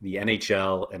and the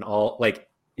NHL and all. Like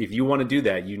if you want to do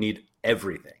that, you need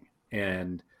everything.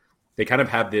 And they kind of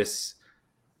have this,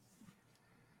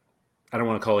 I don't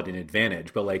want to call it an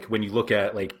advantage, but like when you look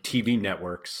at like TV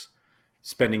networks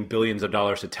spending billions of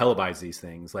dollars to televise these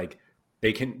things, like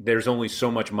there's only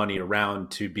so much money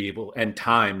around to be able and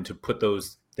time to put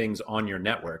those things on your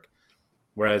network.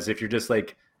 Whereas if you're just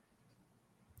like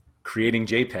creating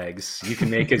JPEGs, you can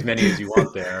make as many as you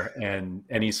want there and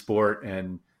any sport.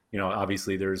 And,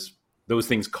 obviously those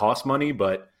things cost money,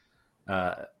 but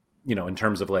in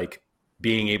terms of like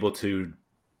being able to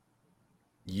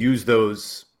use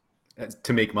those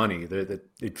to make money,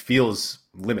 it feels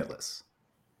limitless,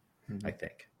 I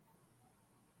think.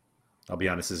 I'll be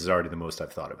honest, this is already the most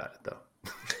I've thought about it,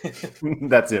 though.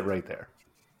 That's it right there.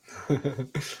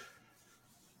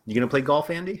 You going to play golf,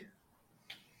 Andy?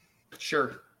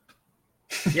 Sure.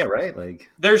 Yeah, right? Like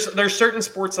there's certain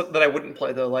sports that I wouldn't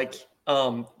play, though. Like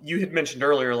you had mentioned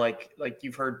earlier, like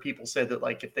you've heard people say that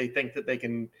like if they think that they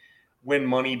can win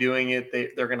money doing it,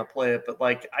 they're going to play it. But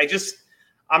like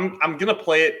I'm going to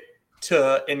play it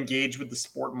to engage with the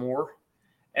sport more.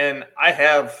 And I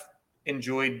have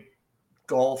enjoyed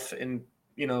golf in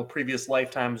previous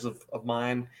lifetimes of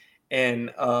mine,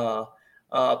 and I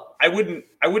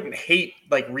wouldn't hate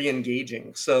like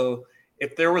re-engaging. So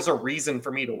if there was a reason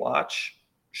for me to watch,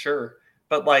 sure.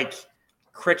 But like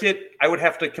cricket, I would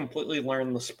have to completely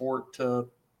learn the sport to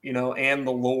and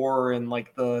the lore and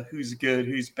like the who's good,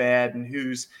 who's bad, and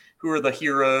who are the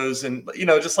heroes, and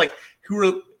just like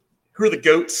who are the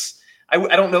goats. I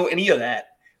don't know any of that.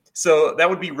 So that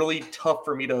would be really tough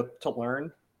for me to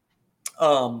learn.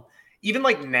 Even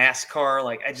like NASCAR,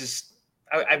 like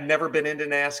I've never been into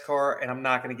NASCAR, and I'm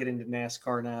not going to get into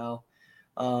NASCAR now.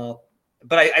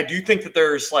 But I do think that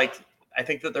there's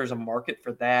a market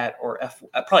for that, or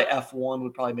probably F1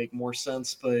 would probably make more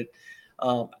sense. But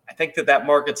I think that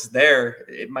market's there.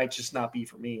 It might just not be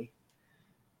for me.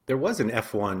 There was an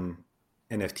F1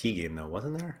 NFT game though,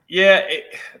 wasn't there? Yeah,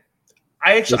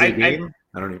 I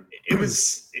don't know. It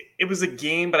was a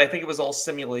game, but I think it was all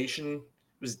simulation. It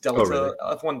was Delta, really?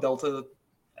 F1 Delta,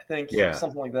 I think,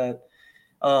 something like that.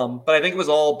 But I think it was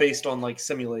all based on like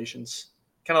simulations,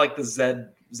 kind of like the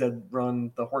Z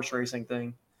Run, the horse racing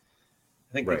thing.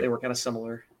 I think that they were kind of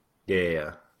similar.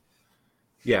 Yeah.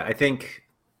 I think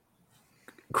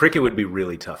cricket would be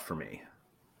really tough for me.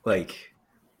 Like,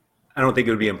 I don't think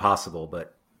it would be impossible,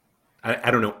 but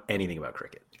I don't know anything about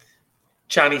cricket.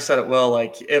 Chani said it well.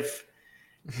 Like, if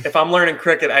I'm learning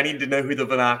cricket, I need to know who the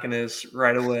Vanakan is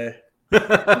right away.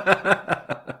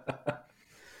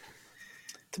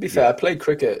 To be fair, I played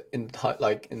cricket in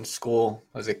school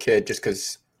as a kid, just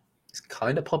because it's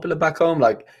kind of popular back home.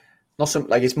 Like,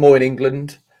 it's more in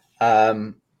England.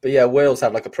 But yeah, Wales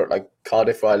have like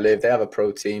Cardiff where I live. They have a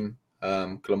pro team,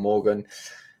 Glamorgan.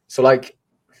 So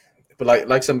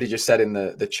but somebody just said in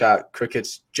the chat,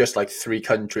 cricket's just like 3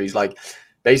 countries. Like,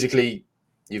 basically,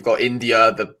 you've got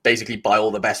India that basically buy all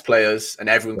the best players, and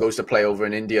everyone goes to play over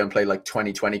in India and play like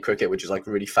 20-20 cricket, which is like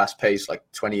really fast paced, like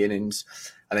 20 innings.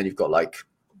 And then you've got like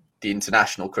the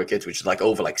international cricket, which is like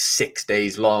over like 6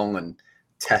 days long, and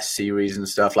test series and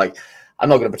stuff. Like, I'm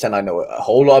not going to pretend I know a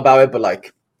whole lot about it, but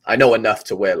like I know enough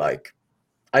to where like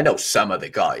I know some of the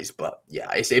guys, but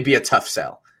yeah, it'd be a tough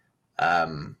sell.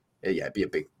 It'd be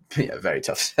a very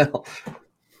tough sell.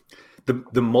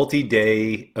 The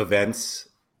multi-day events.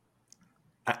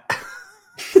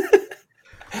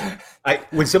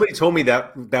 When somebody told me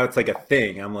that's like a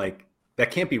thing, I'm like,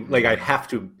 that can't be. Like, I have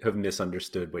to have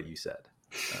misunderstood what you said.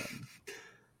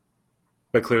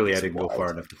 But clearly, I didn't go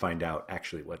far enough to find out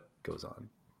actually what goes on.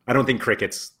 I don't think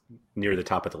cricket's near the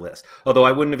top of the list. Although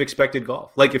I wouldn't have expected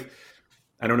golf. Like,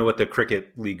 I don't know what the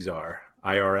cricket leagues are.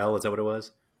 IRL, is that what it was?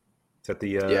 Is that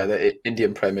the the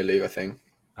Indian Premier League, I think.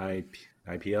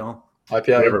 IPL,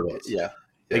 whatever it was. Yeah.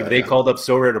 They called up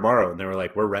Sorare tomorrow, and they were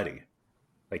like, "We're ready."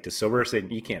 Like, does Sorare say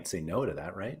you can't say no to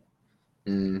that, right?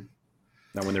 Mm.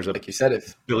 Now, when there's like you said,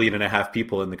 1.5 billion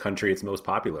people in the country it's most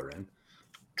popular in.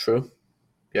 True.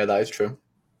 Yeah, that is true.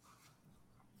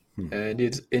 And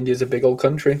India's a big old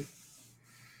country.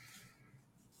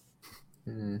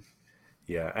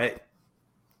 Yeah, I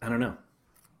don't know.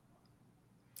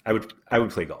 I would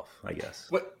play golf, I guess.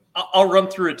 I'll run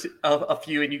through a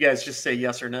few, and you guys just say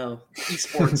yes or no.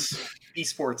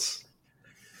 Esports.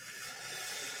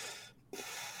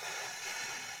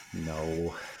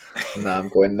 No. Nah, I'm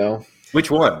going no. Which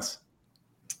ones?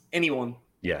 Anyone.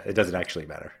 Yeah, it doesn't actually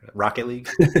matter. Rocket League?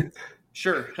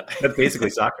 Sure. That's basically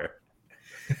soccer.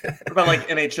 What about like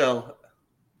NHL?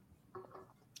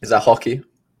 Is that hockey?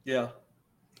 Yeah.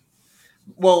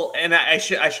 Well, and I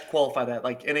should qualify that.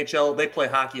 Like, NHL, they play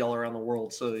hockey all around the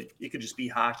world, so it could just be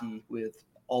hockey with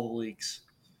all the leagues.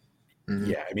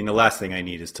 Mm-hmm. Yeah, I mean, the last thing I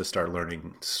need is to start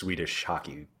learning Swedish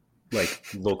hockey, like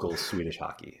local Swedish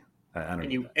hockey. I don't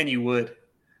know. And you would.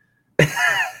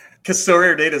 Because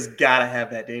Sorare Data's got to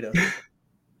have that data.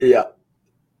 Yeah.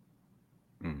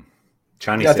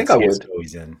 Chani I think I would.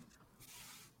 He's in.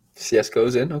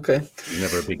 CSGO's in, okay. He's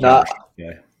never a big guy.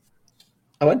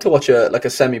 I went to watch a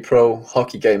semi-pro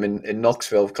hockey game in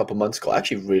Knoxville a couple months ago. I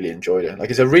actually really enjoyed it. Like,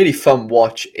 it's a really fun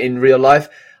watch in real life.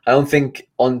 I don't think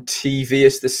on TV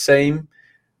it's the same.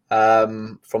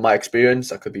 From my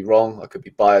experience, I could be wrong. I could be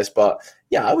biased, but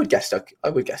yeah, I would get stuck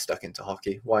into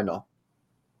hockey. Why not?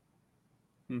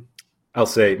 I'll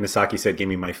say, Misaki said, "Give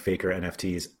me my faker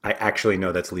NFTs." I actually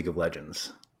know that's League of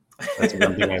Legends. That's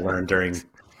one thing I learned during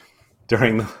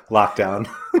the lockdown.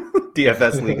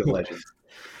 DFS League of Legends.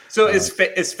 So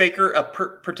is Faker a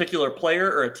particular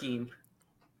player or a team?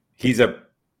 He's a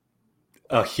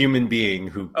a human being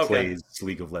who Okay. plays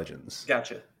League of Legends.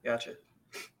 Gotcha. That's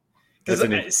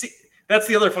Because see, that's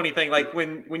the other funny thing. Like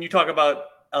when you talk about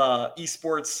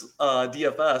esports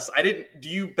DFS, do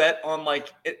you bet on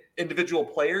like individual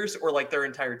players or like their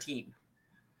entire team?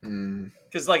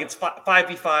 Because like it's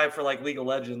 5v5 for like League of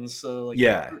Legends. So like,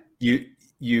 yeah, you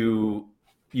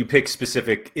pick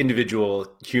specific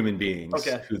individual human beings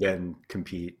who then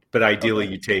compete, but ideally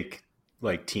you take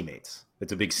like teammates.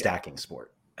 It's a big stacking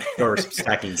sport or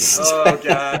stacking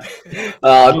game.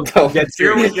 Oh god!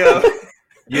 Here we go.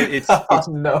 It's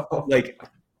no. Like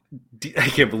I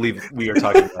can't believe we are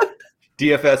talking about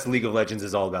DFS. League of Legends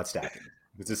is all about stacking.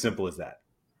 It's as simple as that.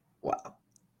 Wow,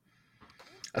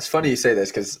 that's funny you say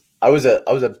this because I was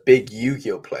a big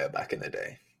Yu-Gi-Oh player back in the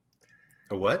day.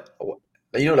 A what?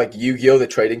 You know, like Yu-Gi-Oh, the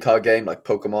trading card game, like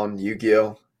Pokemon,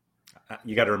 Yu-Gi-Oh.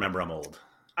 You got to remember, I'm old.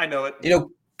 I know it. You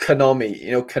know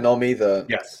Konami.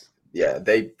 Yes. Yeah,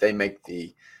 they make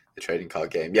the trading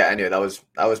card game. Yeah. Anyway, that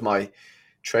was my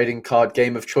trading card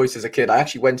game of choice as a kid. I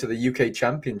actually went to the UK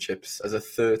Championships as a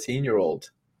 13-year-old.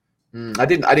 I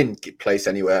didn't get placed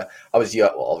anywhere. I was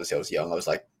young. Well, obviously I was young. I was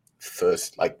like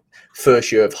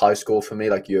first year of high school for me,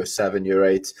 like year 7, year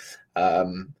 8. But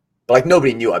like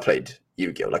nobody knew I played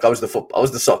Yu-Gi-Oh. Like I was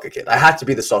the soccer kid. I had to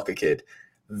be the soccer kid.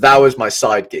 That was my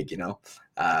side gig, you know.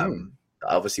 I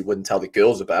obviously wouldn't tell the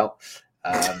girls about.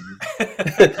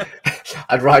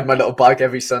 I'd ride my little bike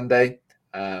every Sunday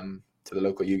to the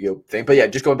local Yu-Gi-Oh thing. But yeah,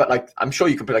 just going back, like I'm sure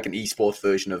you can play like an esports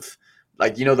version of,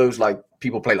 like, you know, those like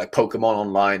people play like Pokemon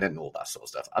online and all that sort of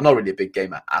stuff. I'm not really a big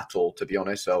gamer at all, to be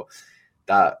honest. So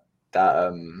that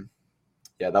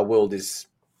world is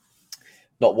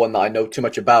not one that I know too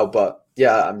much about. But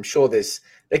yeah, I'm sure there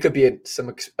could be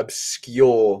some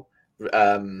obscure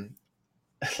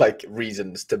like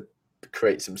reasons to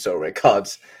create some Sorare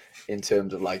cards in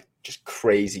terms of like just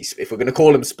crazy. If we're going to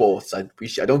call them sports, I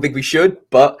don't think we should,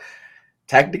 but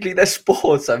technically they're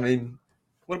sports. I mean,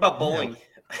 what about bowling?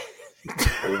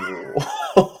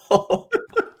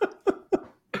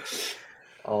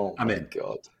 Oh my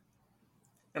god!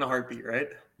 In a heartbeat, right?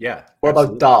 Yeah. What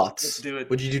about darts? Let's do it.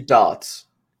 Would you do darts?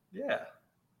 Yeah,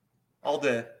 all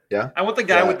day. Yeah. I want the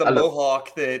guy with the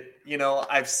mohawk that, you know,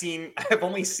 I've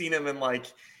only seen him in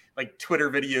like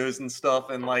Twitter videos and stuff,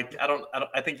 and like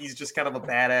I think he's just kind of a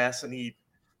badass, and he,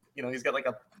 you know, he's got like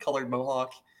a colored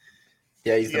mohawk.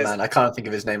 Yeah, he's the man. I can't think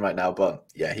of his name right now, but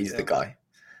yeah, he's the guy.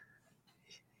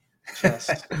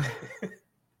 Just.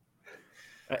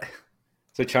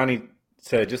 So Chani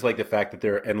said, just like the fact that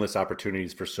there are endless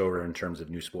opportunities for Sorare in terms of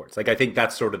new sports. Like I think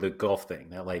that's sort of the golf thing,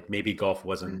 that like maybe golf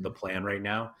wasn't the plan right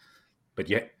now, but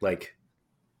yet like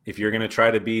if you're going to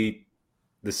try to be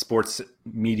the sports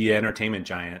media entertainment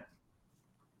giant,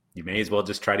 you may as well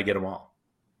just try to get them all.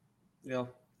 Yeah.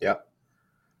 Yeah.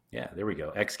 Yeah, there we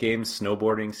go. X Games,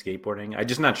 snowboarding, skateboarding. I'm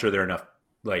just not sure there are enough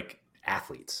like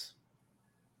athletes.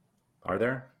 Are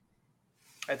there?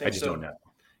 I just don't know.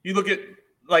 You look at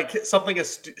like something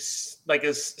as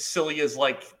silly as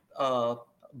like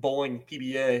bowling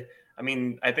PBA. I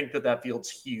mean, I think that field's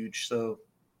huge. So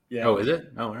yeah. Oh, is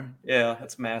it? Oh, right. Yeah,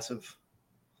 it's massive.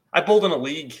 I bowled in a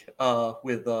league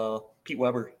with Pete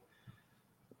Weber.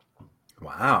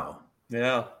 Wow.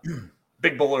 Yeah.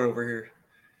 Big bowler over here.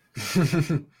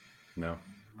 No.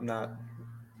 I'm not.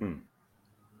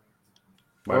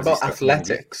 What about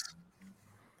athletics?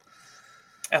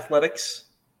 Athletics?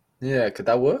 Yeah, could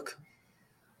that work?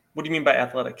 What do you mean by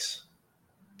athletics?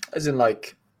 As in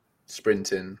like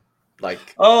sprinting, like...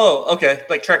 Oh, okay.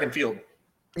 Like track and field.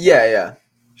 Yeah.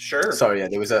 Sure. Sorry, yeah,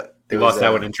 You lost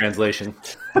that one in translation.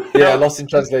 Yeah, I lost in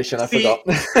translation. I forgot.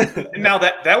 Now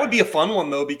that would be a fun one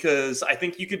though, because I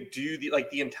think you could do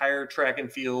the entire track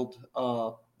and field.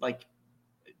 Like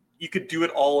you could do it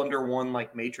all under one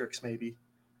like matrix, maybe.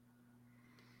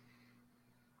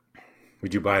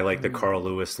 Would you buy like the Carl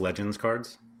Lewis Legends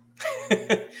cards? Do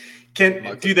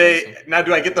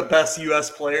I get the best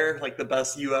U.S. player, like the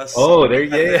best U.S. Oh, there,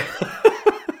 yeah.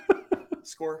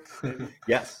 Score. Maybe.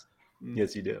 Yes,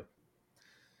 yes, you do.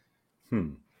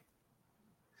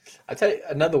 I'll tell you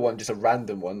another one, just a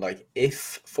random one. Like,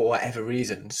 if for whatever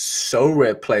reason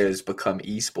Sorare players become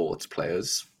esports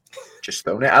players, just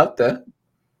throwing it out there,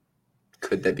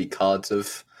 could there be cards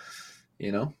of,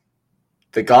 you know,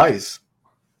 the guys?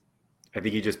 I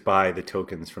think you just buy the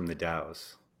tokens from the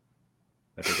DAOs.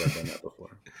 I think I've done that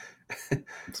before.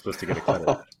 I'm supposed to get a cut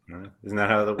of it. Isn't that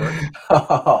how that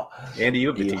works? Andy, you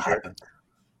have the t-shirt.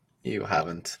 You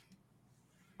haven't.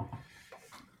 I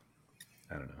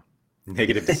don't know.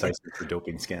 Negative decisive for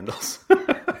doping scandals.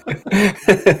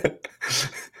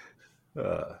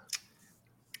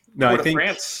 No, I think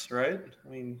France, right? I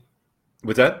mean,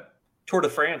 what's that? Tour de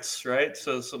France, right?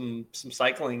 So some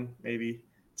cycling, maybe.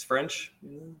 It's French.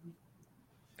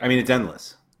 I mean, it's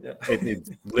endless. Yeah.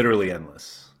 It's literally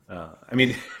endless. I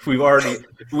mean, we were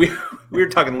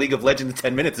talking League of Legends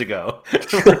 10 minutes ago.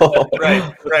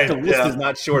 Right. The list is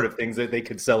not short of things that they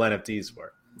could sell NFTs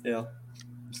for. Yeah.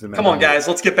 Come on, guys.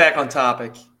 Let's get back on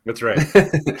topic. That's right.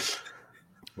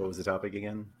 What was the topic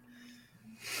again?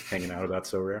 Hanging out about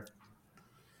Sorare.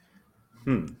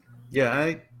 Yeah,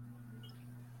 I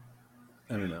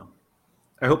don't know.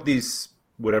 I hope these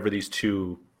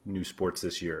two new sports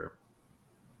this year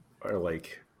are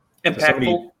like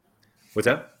impactful. What's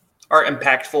that? Are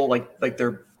impactful, like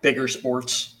they're bigger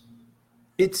sports.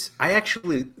 I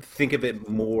actually think of it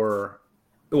more.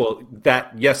 Well,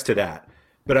 yes to that,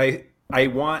 but I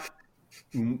want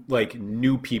like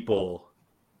new people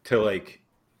to like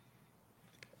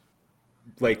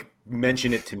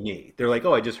mention it to me. They're like,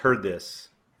 oh, I just heard this.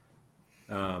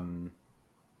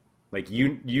 Like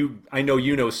I know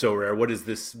Sorare. What is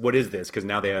this? Because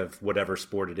now they have whatever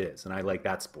sport it is, and I like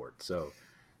that sport. So,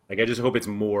 like, I just hope it's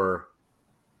more.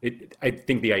 I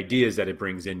think the idea is that it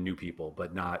brings in new people,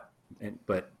 but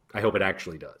I hope it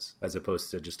actually does, as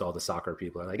opposed to just all the soccer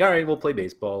people are like, all right, we'll play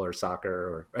baseball or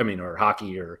soccer or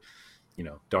hockey or,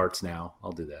 darts now.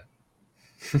 I'll do that.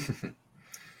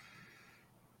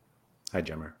 Hi,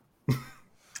 Jimmer.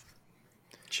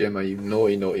 Jimmer, you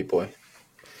naughty boy.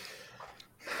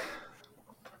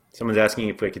 Someone's asking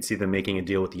if I could see them making a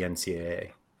deal with the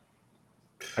NCAA.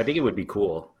 I think it would be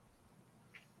cool.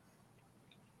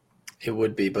 It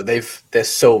would be, but they're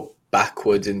so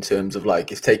backwards in terms of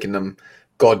like it's taken them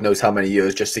God knows how many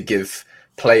years just to give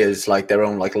players like their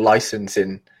own like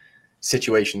licensing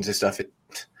situations and stuff.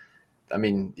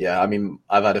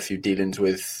 I've had a few dealings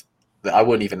with that I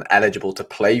wasn't even eligible to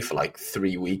play for like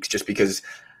 3 weeks just because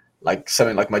like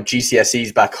something like my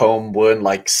GCSEs back home weren't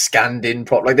like scanned in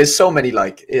properly. Like there's so many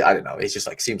I don't know. It's just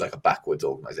like seems like a backwards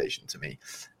organization to me.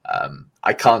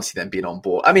 I can't see them being on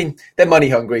board. I mean, they're money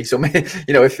hungry, so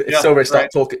if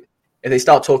Sorare if they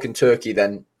start talking Turkey,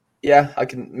 then yeah, I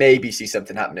can maybe see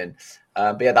something happening.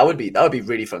 But yeah, that would be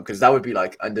really fun because that would be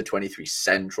like under 23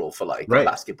 central for like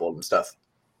basketball and stuff.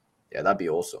 Yeah, that'd be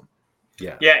awesome.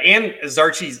 Yeah, and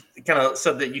Zarchi kind of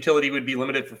said that utility would be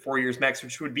limited for 4 years max,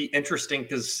 which would be interesting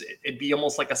because it'd be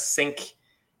almost like a sync,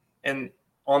 and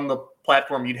on the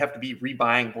platform you'd have to be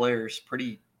rebuying players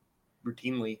pretty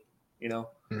routinely,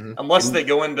 unless they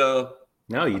go into.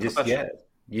 No, you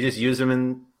just use them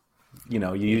in,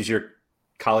 you use your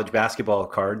college basketball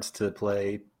cards to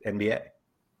play NBA.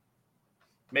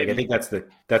 Maybe. I think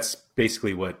that's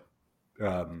basically what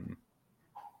you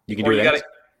can do.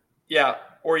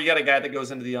 Or you got a guy that goes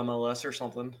into the MLS or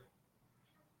something.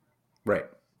 Right.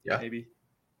 Yeah. Maybe.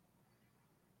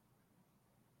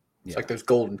 It's like those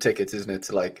golden tickets, isn't it?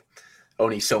 To like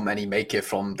only so many make it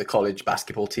from the college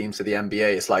basketball teams to the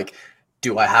NBA. It's like,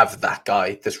 do I have that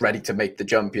guy that's ready to make the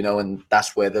jump, and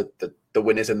that's where the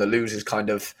winners and the losers kind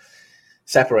of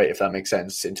separate, if that makes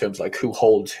sense, in terms of like who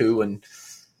holds who. And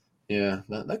yeah,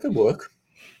 that could work.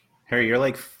 Harry, you're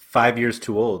like 5 years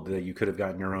too old that you could have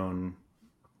gotten your own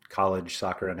college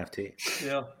soccer NFT.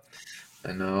 Yeah.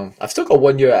 I know. I've still got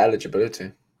 1 year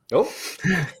eligibility. Oh.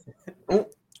 Nah,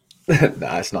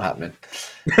 it's not happening.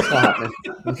 It's not happening.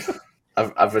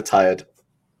 I've retired.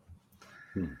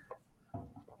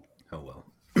 Oh,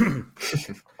 well.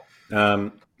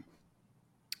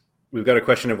 We've got a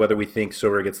question of whether we think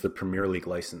Sorare gets the Premier League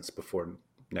license before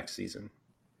next season.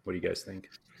 What do you guys think?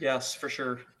 Yes, for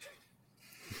sure.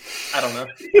 I don't know.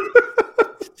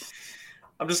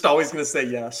 I'm just always going to say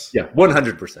yes. Yeah,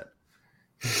 100%.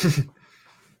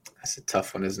 That's a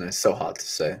tough one, isn't it? It's so hard to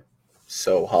say.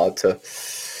 So hard to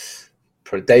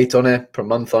put a date on it, per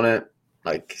month on it.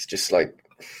 Like, it's just like,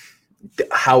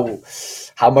 how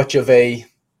much of a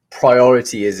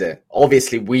priority is it?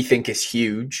 Obviously, we think it's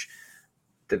huge.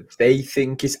 Do they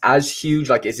think it's as huge?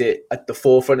 Like, is it at the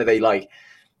forefront? Are they like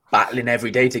battling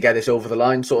every day to get this over the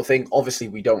line sort of thing? Obviously,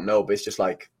 we don't know, but it's just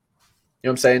like, you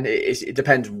know what I'm saying? It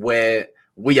depends where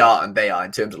we are and they are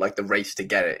in terms of like the race to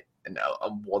get it and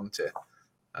want it.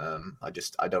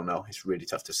 I don't know. It's really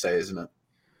tough to say, isn't it?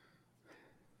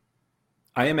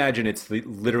 I imagine it's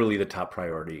literally the top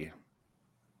priority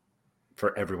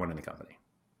for everyone in the company.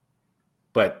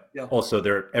 But also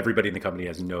everybody in the company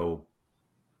has no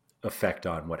effect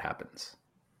on what happens.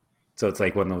 So it's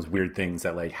like one of those weird things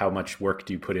that like, how much work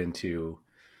do you put into,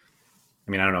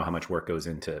 I don't know how much work goes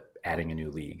into adding a new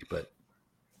league, but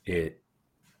it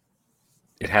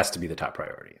has to be the top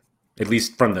priority, at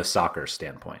least from the soccer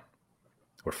standpoint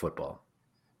or football,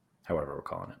 however we're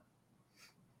calling it.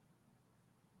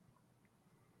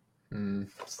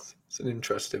 It's an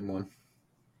interesting one.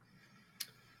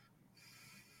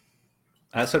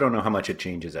 I also don't know how much it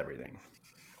changes everything.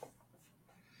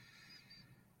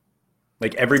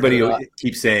 Like everybody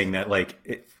keeps saying that,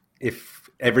 like if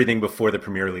everything before the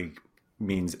Premier League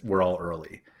means we're all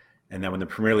early, and that when the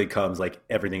Premier League comes, like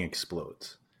everything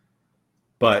explodes.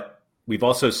 But we've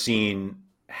also seen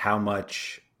how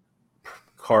much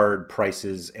card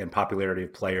prices and popularity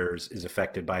of players is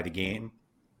affected by the game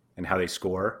and how they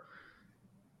score.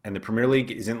 And the Premier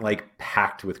League isn't like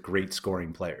packed with great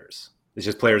scoring players. It's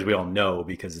just players we all know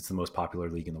because it's the most popular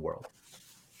league in the world.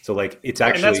 So like it's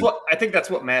actually, and I think that's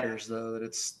what matters, though, that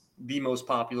it's the most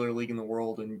popular league in the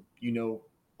world and you know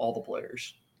all the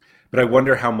players. But I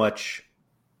wonder how much,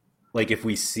 like if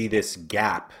we see this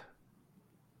gap,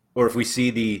 or if we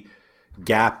see the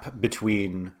gap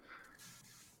between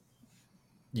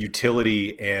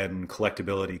utility and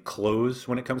collectability close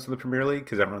when it comes to the Premier League,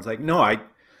 because everyone's like, no, I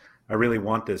really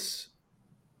want this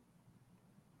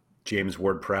James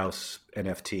Ward-Prowse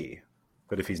NFT,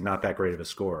 but if he's not that great of a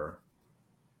scorer,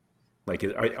 like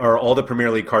are all the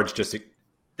Premier League cards just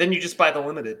then you just buy the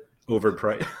limited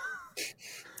overpriced?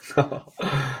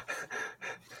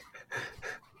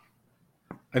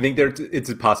 I think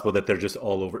it's possible that they're just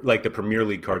all over. Like the Premier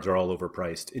League cards are all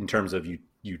overpriced in terms of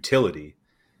utility,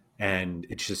 and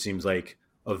it just seems like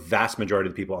a vast majority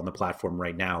of the people on the platform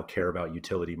right now care about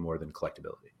utility more than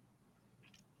collectability.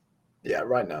 Yeah,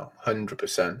 right now,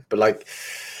 100%. But like,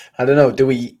 I don't know. Do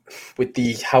we, with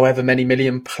the however many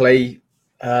million play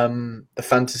the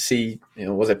fantasy? You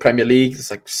know, was it Premier League? It's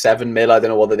like 7 mil. I don't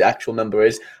know what the actual number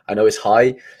is. I know it's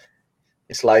high.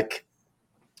 It's like,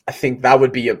 I think that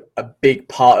would be a big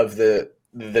part of the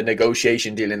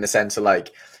negotiation deal, in the sense of like,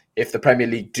 if the Premier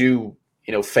League do,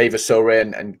 you know, favor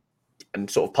Sorare and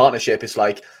sort of partnership, it's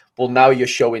like, well, now you're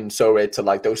showing Sorare to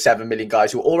like those 7 million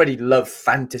guys who already love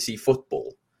fantasy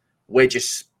football. You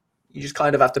just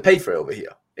kind of have to pay for it over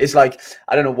here. It's like,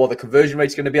 I don't know what the conversion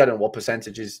rate's going to be. I don't know what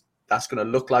percentages that's going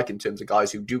to look like in terms of guys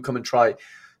who do come and try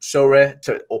Sorare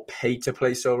or pay to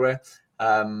play Sorare.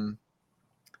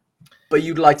 But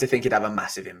you'd like to think it'd have a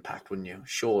massive impact, wouldn't you?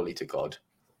 Surely to God.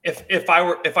 If I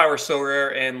were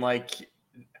Sorare and like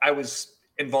I was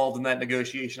involved in that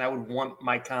negotiation, I would want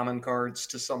my common cards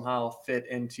to somehow fit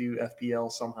into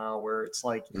FPL somehow, where it's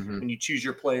like when you choose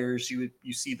your players, you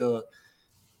see the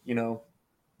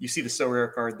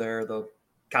Sorare card there, the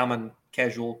common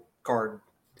casual card.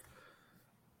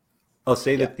 I'll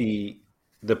say that the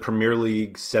Premier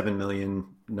League 7 million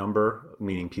number,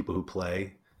 meaning people who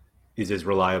play, is as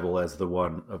reliable as the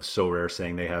one of Sorare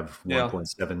saying they have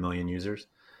 1.7 million users.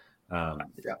 I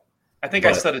think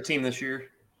I set a team this year.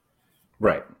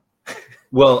 Right.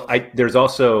 Well, there's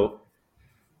also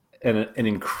an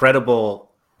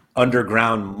incredible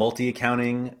underground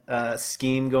multi-accounting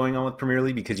scheme going on with Premier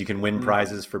League, because you can win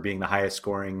prizes for being the highest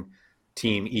scoring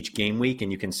team each game week,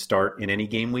 and you can start in any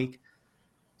game week.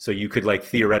 So you could like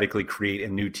theoretically create a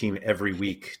new team every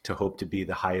week to hope to be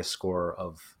the highest scorer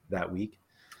of that week.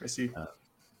 I see.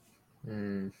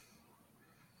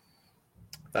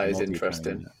 That is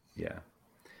interesting. Yeah.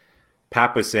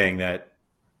 Pap was saying that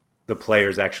the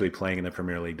players actually playing in the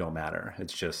Premier League don't matter.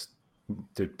 It's just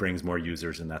it brings more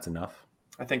users, and that's enough.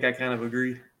 I think I kind of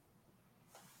agree.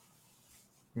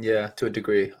 Yeah, to a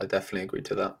degree. I definitely agree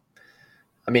to that.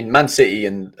 I mean, Man City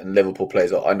and Liverpool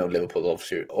players, I know Liverpool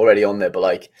obviously already on there, but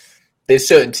like there's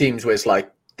certain teams where it's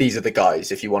like, these are the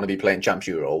guys if you want to be playing Champs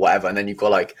Euro or whatever. And then you've got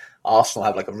like Arsenal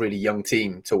have like a really young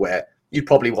team to where you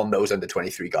probably want those under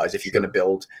 23 guys. If you're going to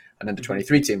build an under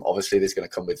 23 team, obviously there's going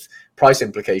to come with price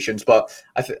implications. But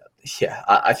I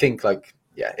think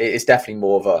it's definitely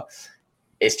more of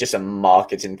it's just a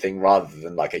marketing thing rather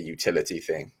than like a utility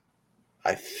thing,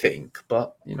 I think.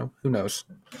 But, you know, who knows?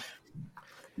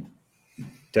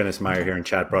 Dennis Meyer here in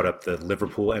chat brought up the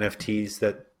Liverpool NFTs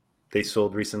that they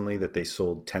sold recently, that they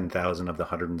sold 10,000 of the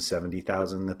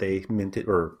 170,000 that they minted,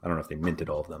 or I don't know if they minted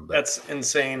all of them. But that's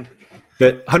insane.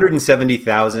 The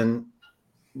 170,000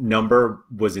 number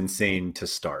was insane to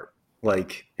start.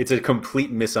 Like, it's a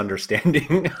complete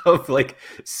misunderstanding of like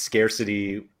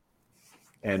scarcity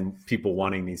and people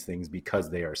wanting these things because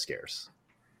they are scarce.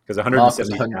 Because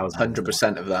 170,000,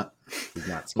 100% of that. Is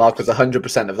not scarce. Mark was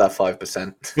 100% of that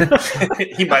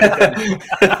 5%. He might have been.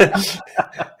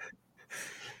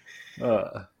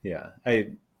 Yeah,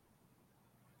 I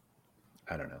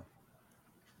don't know,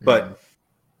 but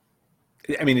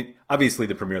I mean, obviously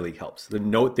the Premier League helps.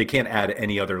 They can't add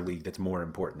any other league that's more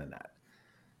important than that.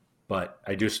 But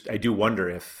I do wonder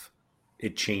if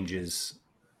it changes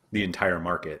the entire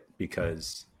market,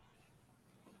 because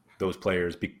those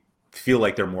players feel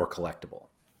like they're more collectible,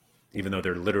 even though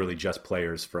they're literally just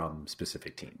players from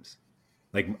specific teams.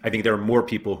 Like, I think there are more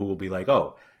people who will be like,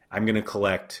 oh, I'm going to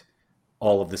collect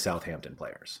all of the Southampton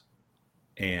players.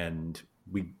 And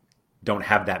we don't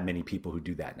have that many people who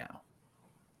do that now.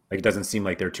 Like, it doesn't seem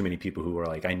like there are too many people who are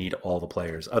like, I need all the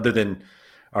players, other than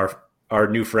our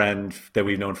new friend that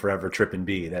we've known forever, Trip and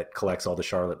B, that collects all the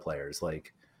Charlotte players.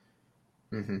 Like,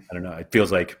 I don't know. It feels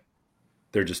like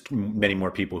there are just many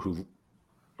more people who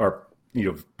are,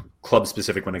 club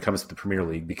specific when it comes to the Premier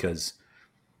League, because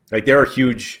like there are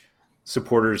huge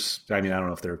supporters. I mean, I don't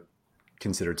know if they're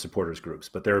considered supporters groups,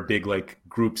 but there are big like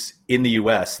groups in the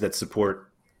US that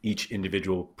support each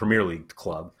individual Premier League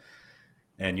club.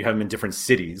 And you have them in different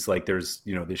cities. Like there's,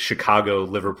 the Chicago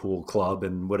Liverpool club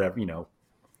and whatever,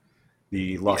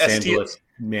 the Los Angeles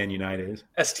Man United.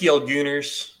 STL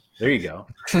Gooners. There you go.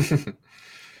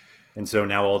 And so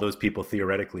now all those people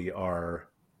theoretically are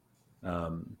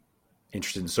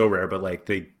interested in Sorare, but like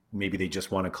maybe they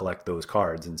just want to collect those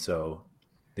cards. And so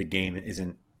the game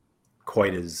isn't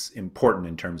quite as important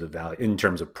in terms of value, in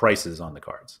terms of prices on the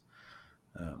cards.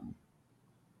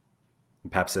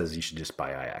 Pap says you should just buy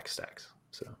Ajax stacks.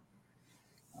 So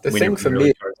the thing for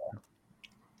me,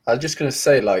 I was just going to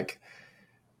say, like,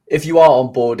 if you are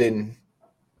onboarding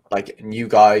like new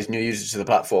guys, new users to the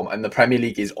platform, and the Premier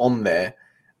League is on there,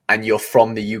 and you're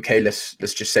from the UK, let's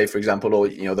just say, for example, or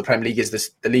the Premier League is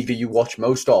the league that you watch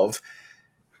most of,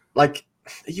 like,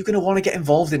 are you going to want to get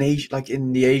involved in Asia, like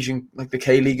in the Asian, like the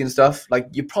K League and stuff? Like,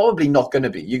 you're probably not going to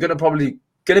be. You're going to probably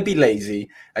be lazy,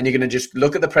 and you're going to just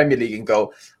look at the Premier League and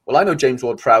go, well, I know James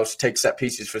Ward-Prowse takes set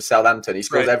pieces for Southampton. He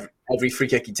scores every free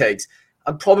kick he takes.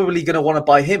 I'm probably going to want to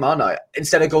buy him, aren't I?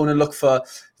 Instead of going and look for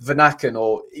Vanaken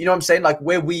or, you know what I'm saying? Like,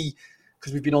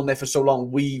 because we've been on there for so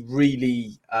long, we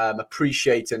really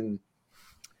appreciate and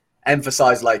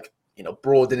emphasize, like,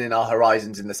 broadening our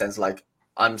horizons, in the sense, like,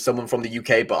 I'm someone from the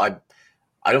UK, but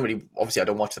I don't really, obviously I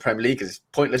don't watch the Premier League because it's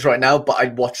pointless right now, but I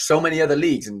watch so many other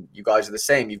leagues, and you guys are the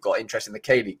same. You've got interest in the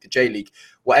K League, the J League,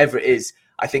 whatever it is.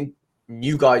 I think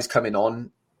new guys coming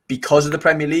on because of the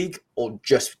Premier League, or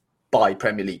just by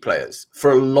Premier League players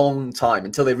for a long time,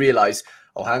 until they realize,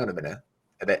 oh, hang on a minute,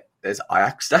 there's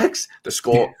Ajax stacks to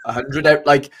score 100.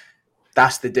 Like,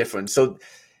 that's the difference. So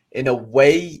in a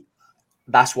way,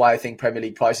 that's why I think Premier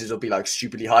League prices will be like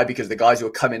stupidly high, because the guys who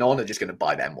are coming on are just going to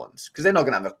buy them ones, because they're not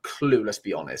going to have a clue, let's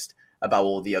be honest, about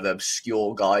all the other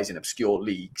obscure guys in obscure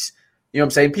leagues. You know what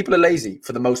I'm saying? People are lazy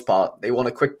for the most part. They want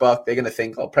a quick buck. They're going to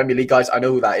think, oh, Premier League guys, I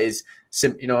know who that is.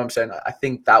 You know what I'm saying? I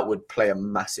think that would play a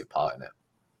massive part in it.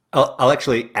 I'll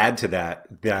actually add to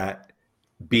that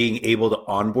being able to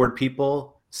onboard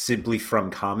people simply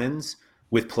from commons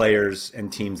with players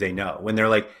and teams they know. When they're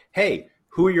like, hey,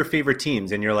 who are your favorite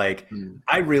teams? And you're like,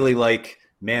 I really like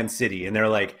Man City. And they're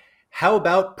like, how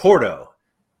about Porto?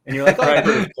 And you're like, oh, I've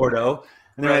heard of Porto.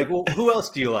 And they're like, well, who else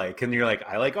do you like? And you're like,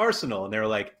 I like Arsenal. And they're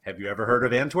like, have you ever heard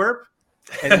of Antwerp?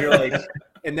 And you're like,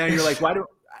 and now you're like,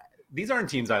 these aren't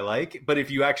teams I like. But if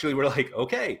you actually were like,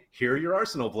 okay, here are your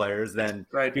Arsenal players, then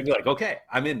you'd be like, okay,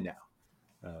 I'm in now.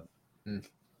 I don't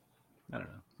know.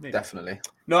 Maybe. Definitely.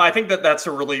 No, I think that's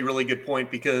a really, really good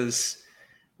point, because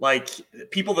like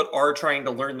people that are trying to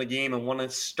learn the game and want to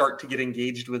start to get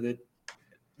engaged with it,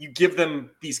 you give them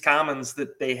these commons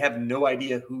that they have no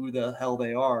idea who the hell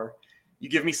they are. You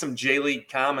give me some J League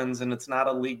commons and it's not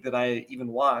a league that I even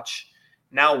watch.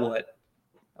 Now what?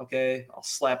 Okay, I'll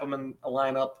slap them in a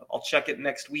lineup. I'll check it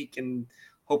next week and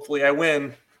hopefully I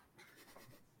win.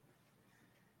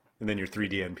 And then you're 3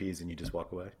 DNPs and you just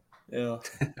walk away. Yeah.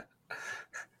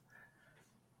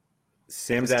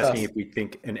 Sam's asking if we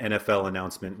think an NFL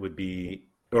announcement would be,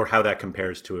 or how that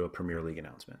compares to a Premier League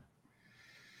announcement.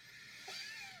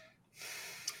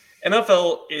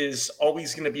 NFL is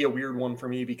always going to be a weird one for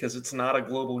me because it's not a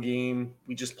global game.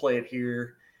 We just play it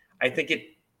here. I think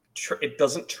it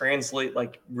doesn't translate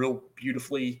like real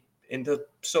beautifully into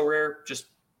Sorare, just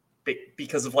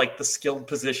because of like the skilled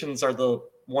positions are the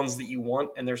ones that you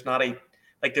want, and there's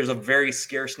a very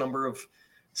scarce number of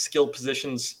skilled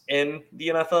positions in the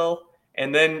NFL.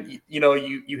 And then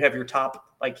you have your top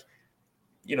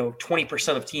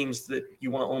 20% of teams that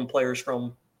you want to own players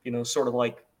from, sort of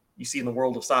like you see in the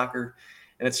world of soccer.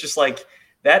 And it's just like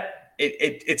that.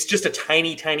 It's just a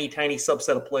tiny, tiny, tiny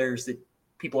subset of players that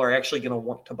people are actually going to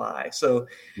want to buy. So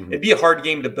it'd be a hard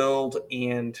game to build.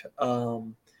 And I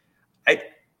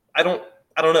don't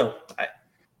know.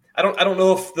 I don't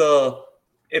know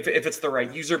if it's the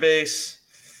right user base.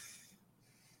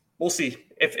 We'll see.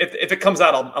 If it comes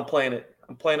out, I'm playing it.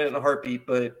 I'm playing it in a heartbeat,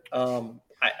 but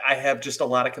I have just a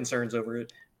lot of concerns over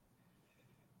it.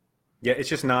 Yeah, it's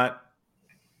just not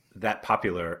that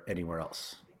popular anywhere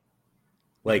else.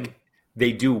 Like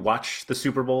they do watch the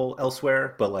Super Bowl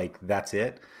elsewhere, but like that's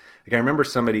it. Like I remember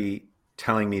somebody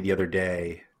telling me the other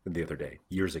day,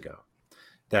 years ago,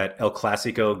 that El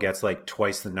Clasico gets like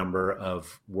twice the number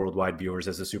of worldwide viewers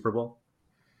as the Super Bowl?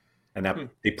 And that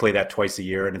they play that twice a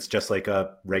year, and it's just like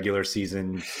a regular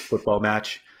season football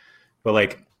match. But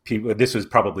like people, this was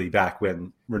probably back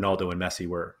when Ronaldo and Messi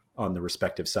were on the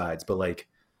respective sides. But like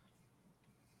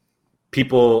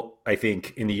people, I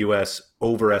think in the US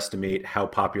overestimate how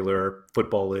popular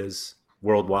football is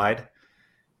worldwide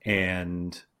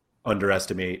and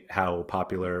underestimate how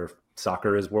popular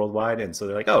soccer is worldwide. And so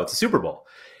they're like, oh, it's a Super Bowl.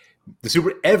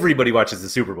 Everybody watches the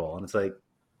Super Bowl. And it's like,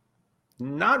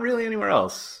 not really anywhere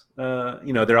else.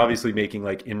 They're obviously making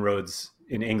like inroads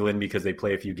in England because they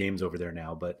play a few games over there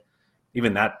now, but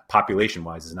even that population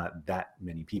wise is not that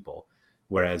many people.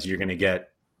 Whereas you're going to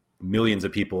get millions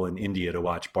of people in India to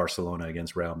watch Barcelona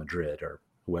against Real Madrid or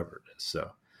whoever it is.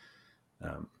 So,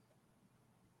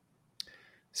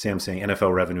 Sam saying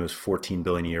NFL revenue is $14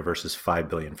 billion a year versus $5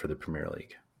 billion for the Premier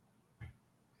League.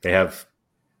 They have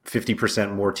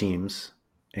 50% more teams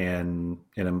and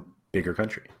in a bigger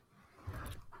country.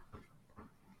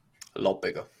 A lot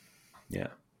bigger. Yeah.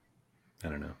 I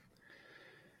don't know.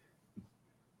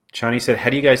 Chani said, how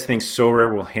do you guys think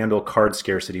Sorare will handle card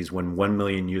scarcities when 1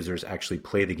 million users actually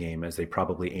play the game, as they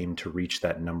probably aim to reach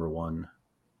that number one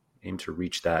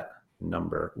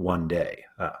day?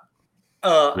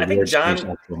 I think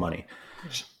John, money.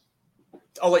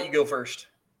 I'll let you go first.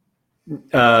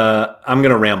 I'm going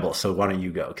to ramble. So why don't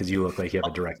you go? Cause you look like you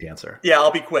have a direct answer. Yeah,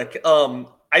 I'll be quick.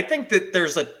 I think that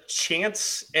there's a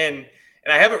chance, and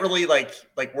I haven't really like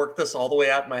worked this all the way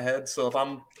out in my head. So if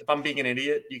I'm being an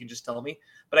idiot, you can just tell me.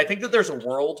 But I think that there's a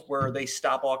world where they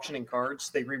stop auctioning cards,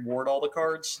 they reward all the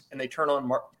cards, and they turn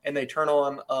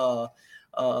on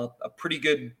a pretty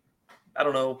good, I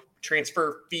don't know,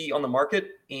 transfer fee on the market,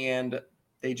 and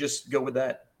they just go with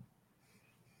that.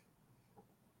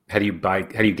 How do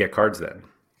you get cards then?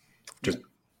 Just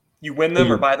you win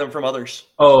them or buy them from others.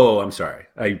 Oh, I'm sorry.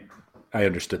 I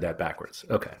understood that backwards.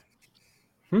 Okay.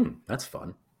 That's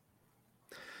fun.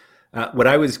 What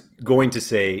I was going to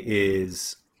say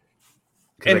is,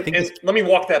 and let me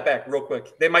walk that back real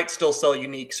quick. They might still sell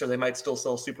uniques or they might still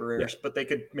sell super rares, but they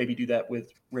could maybe do that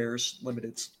with rares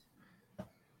limiteds.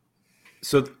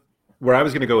 So where I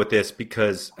was going to go with this,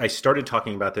 because I started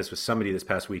talking about this with somebody this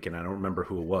past week, and I don't remember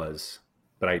who it was,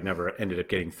 but I never ended up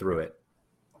getting through it.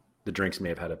 The drinks may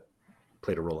have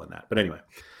played a role in that. But anyway,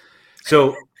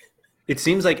 so it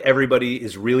seems like everybody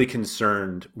is really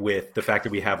concerned with the fact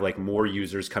that we have like more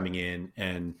users coming in,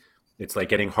 and it's like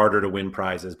getting harder to win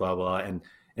prizes, blah, blah. And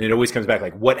it always comes back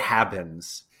like, what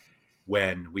happens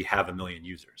when we have 1 million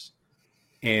users?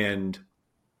 And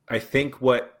I think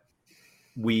what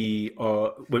a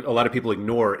lot of people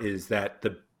ignore is that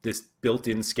this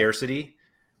built-in scarcity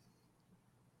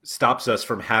stops us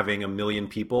from having 1 million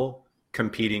people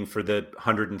competing for the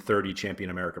 130 Champion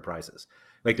America prizes.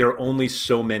 Like there are only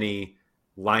so many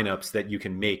lineups that you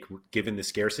can make given the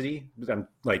scarcity,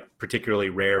 like particularly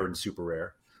rare and super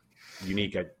rare.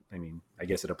 Unique, I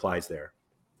guess it applies there.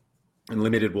 And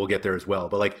limited will get there as well.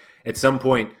 But like at some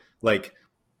point, like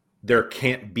there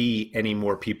can't be any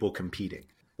more people competing.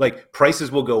 Like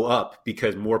prices will go up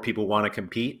because more people want to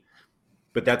compete,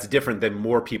 but that's different than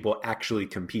more people actually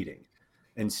competing.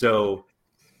 And so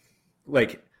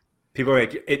like people are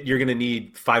like, you're going to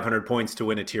need 500 points to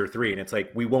win a tier 3. And it's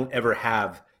like, we won't ever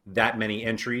have that many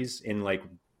entries in like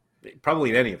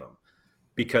probably in any of them,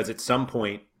 because at some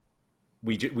point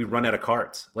we run out of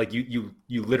cards. Like you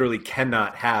literally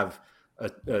cannot have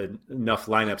enough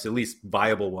lineups, at least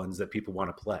viable ones that people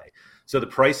want to play. So the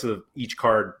price of each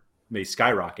card may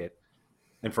skyrocket.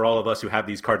 And for all of us who have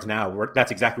these cards now,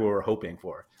 that's exactly what we're hoping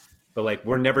for. But like,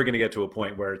 we're never going to get to a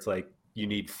point where it's like you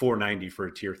need 490 for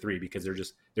a tier 3, because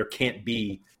there can't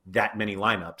be that many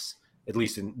lineups, at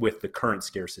least with the current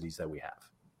scarcities that we have.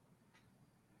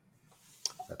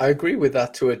 I agree with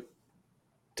that to a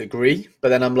degree, but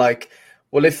then I'm like,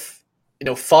 well, if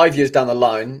 5 years down the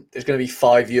line, there's going to be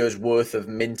 5 years worth of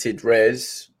minted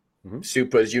rares,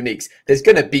 supers, uniques. There's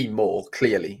going to be more,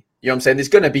 clearly. You know what I'm saying? There's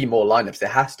going to be more lineups. There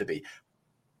has to be,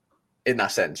 in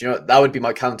that sense. That would be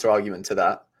my counter argument to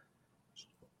that.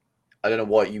 I don't know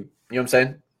what you know what I'm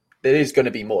saying? There is going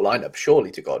to be more lineups,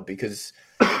 surely to God, because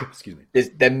excuse me,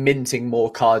 they're minting more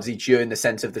cards each year in the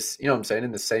sense of this. You know what I'm saying?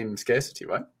 In the same scarcity,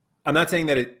 right? I'm not saying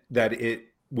that it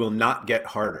will not get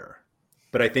harder,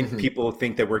 but I think people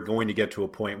think that we're going to get to a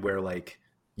point where like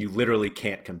you literally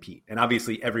can't compete. And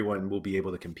obviously everyone will be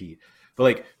able to compete. But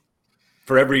like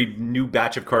for every new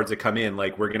batch of cards that come in,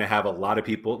 like we're going to have a lot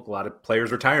of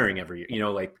players retiring every year,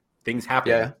 like things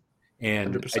happen. Yeah.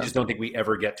 And 100%. I just don't think we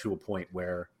ever get to a point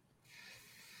where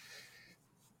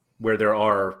there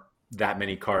are that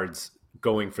many cards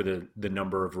going for the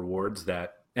number of rewards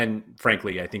that And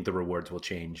frankly, I think the rewards will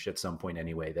change at some point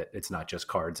anyway, that it's not just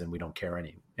cards and we don't care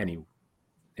anyway.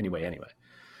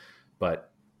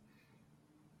 But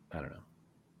I don't know.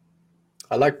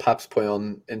 I like Pap's point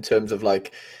on in terms of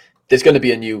like, there's going to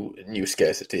be a new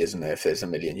scarcity, isn't there? If there's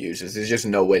 1 million users, there's just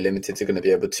no way Limiteds are going to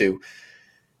be able to.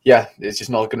 Yeah, it's just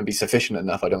not going to be sufficient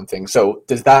enough, I don't think. So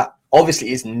does that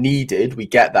obviously is needed? We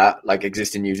get that, like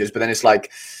existing users, but then it's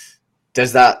like,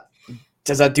 does that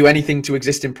do anything to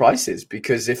existing prices?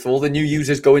 Because if all the new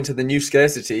users go into the new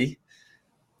scarcity,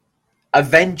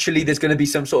 eventually there's going to be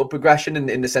some sort of progression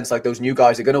in the sense like those new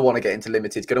guys are going to want to get into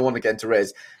Limited, going to want to get into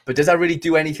Rares. But does that really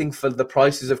do anything for the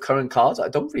prices of current cards? I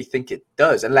don't really think it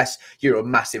does, unless you're a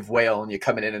massive whale and you're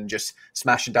coming in and just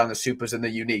smashing down the supers and the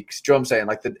uniques. Do you know what I'm saying?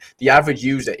 Like the average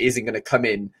user isn't going to come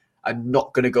in and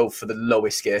not going to go for the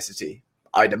lowest scarcity,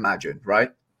 I'd imagine,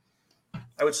 right?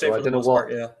 I would say so for the most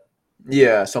part, yeah.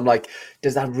 Yeah, so I'm like,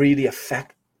 does that really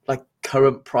affect like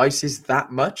current prices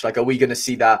that much? Like, are we going to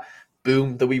see that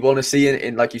boom that we want to see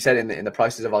in like you said, in the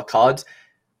prices of our cards?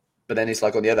 But then it's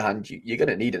like, on the other hand, you're going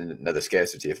to need another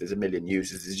scarcity if there's 1 million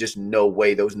users. There's just no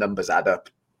way those numbers add up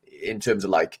in terms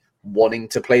of like wanting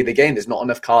to play the game. There's not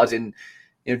enough cards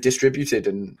distributed,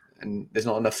 and there's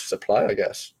not enough supply, I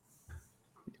guess.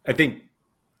 I think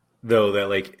though that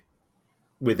like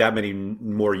with that many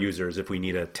more users, if we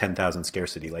need a 10,000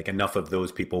 scarcity, like enough of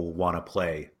those people want to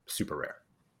play super rare.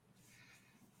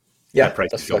 Yeah, that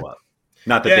prices go up.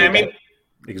 Not that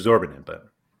exorbitant, but.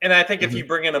 And I think if you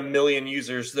bring in 1 million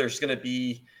users, there's going to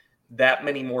be that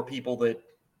many more people that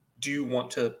do want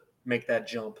to make that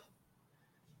jump.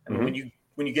 I mean,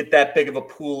 when you get that big of a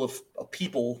pool of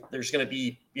people, there's going to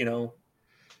be,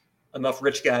 enough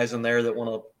rich guys in there that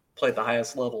want to play at the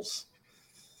highest levels.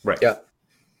 Right. Yeah.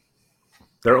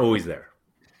 They're always there.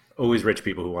 Always rich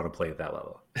people who want to play at that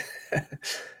level. Yeah,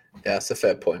 that's a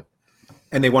fair point.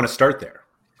 And they want to start there.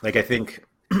 Like, I think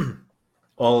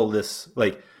all of this,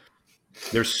 like,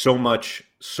 there's so much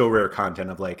Sorare content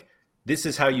of like, this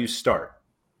is how you start.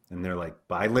 And they're like,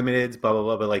 buy limiteds, blah, blah,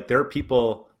 blah. But like, there are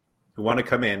people who want to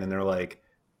come in and they're like,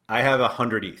 I have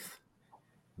 100 ETH.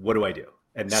 What do I do?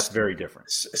 And that's very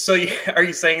different. So are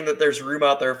you saying that there's room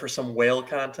out there for some whale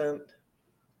content?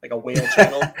 Like a whale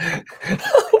channel?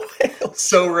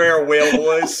 Sorare whale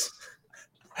boys.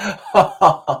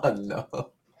 Oh,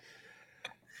 no.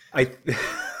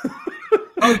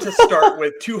 How to start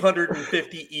with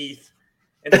 250 ETH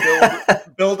and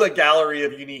build a gallery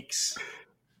of uniques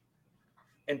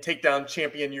and take down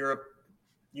Champion Europe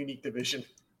Unique Division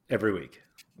every week.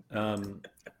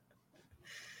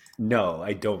 No,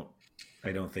 I don't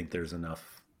think there's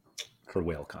enough for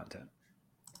whale content.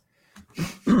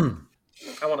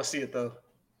 I want to see it though.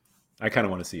 I kind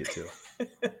of want to see it too.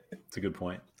 It's a good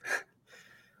point.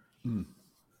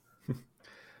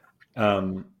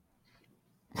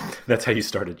 That's how you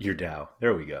started your DAO.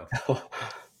 There we go.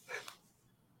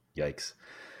 Yikes.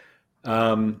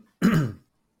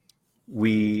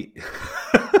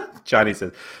 Johnny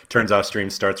says, turns off stream,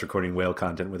 starts recording whale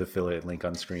content with affiliate link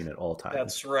on screen at all times.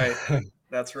 That's right.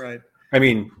 That's right. I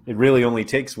mean, it really only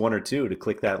takes one or two to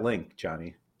click that link,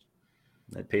 Johnny.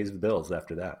 That pays the bills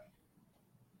after that.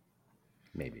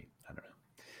 Maybe. I don't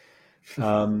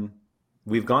know.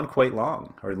 We've gone quite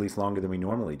long, or at least longer than we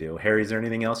normally do. Harry, is there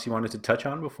anything else you wanted to touch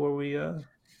on before we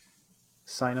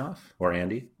sign off? Or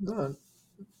Andy? No,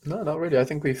 not really. I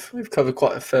think we've covered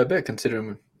quite a fair bit,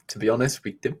 considering, to be honest,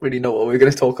 we didn't really know what we were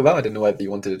going to talk about. I didn't know whether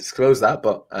you wanted to disclose that,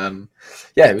 but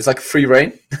yeah, it was like free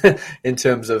reign in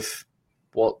terms of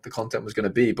what the content was going to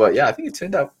be. But yeah, I think it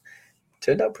turned out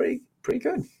pretty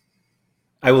good.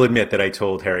 I will admit that I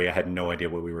told Harry I had no idea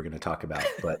what we were going to talk about,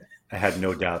 but I had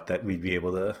no doubt that we'd be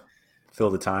able to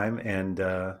fill the time. And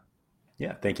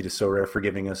yeah, thank you to Sorare for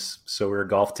giving us Sorare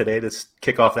Golf today to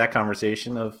kick off that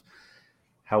conversation of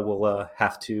how we'll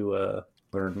have to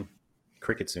learn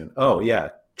cricket soon. Oh yeah,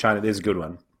 China, this is a good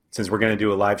one. Since we're going to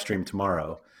do a live stream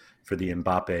tomorrow for the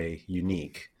Mbappe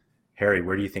Unique, Harry,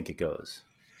 where do you think it goes?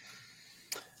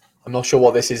 I'm not sure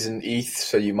what this is in ETH,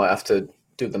 so you might have to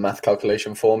do the math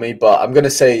calculation for me, but I'm going to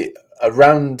say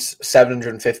around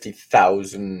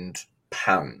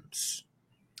 £750,000,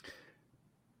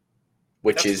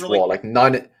 which That's is really, what, like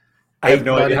I have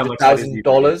no idea how much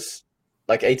 $900,000,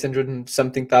 like $800 and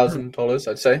something thousand,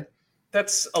 I'd say.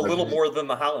 That's a little more than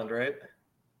the Haaland, right?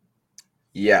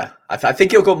 Yeah, I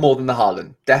think it'll go more than the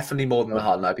Haaland. Definitely more than the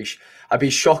Haaland. I'd be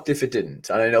shocked if it didn't.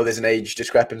 And I know there's an age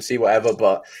discrepancy, whatever,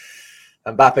 but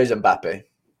Mbappe's Mbappe.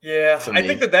 Yeah, I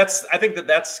think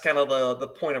that's kind of the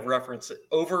point of reference.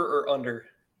 Over or under?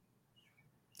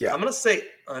 Yeah, I'm gonna say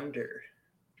under.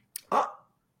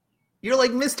 You're like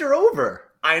Mr.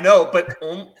 Over. I know, but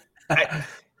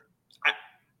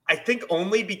I think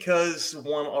only because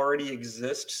one already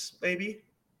exists, maybe.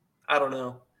 I don't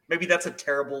know. Maybe that's a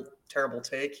terrible, terrible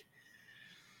take.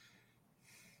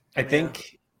 I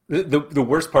think the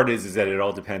worst part is that it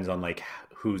all depends on like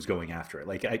who's going after it.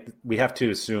 Like we have to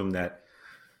assume that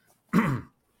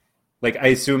like I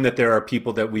assume that there are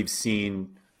people that we've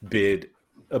seen bid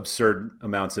absurd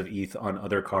amounts of ETH on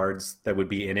other cards that would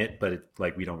be in it, but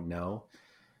like we don't know.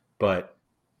 But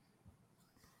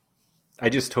I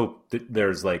just hope that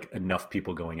there's like enough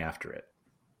people going after it,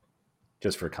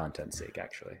 just for content's sake.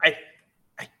 Actually,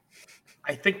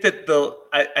 I think that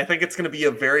I think it's going to be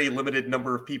a very limited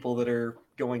number of people that are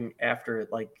going after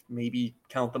it. Like maybe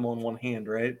count them on one hand,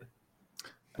 right?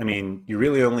 I mean, you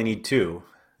really only need 2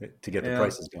 to get the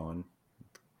prices going.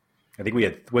 I think we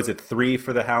had, was it 3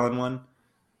 for the Hallen one?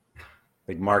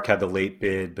 Like Mark had the late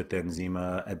bid, but then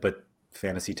Zima, but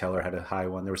Fantasy Teller had a high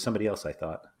one. There was somebody else, I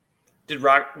thought. Did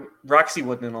Roxy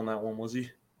wasn't in on that one, was he?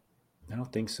 I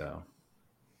don't think so.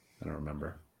 I don't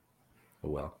remember. Oh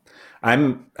well.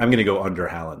 I'm going to go under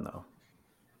Hallen though.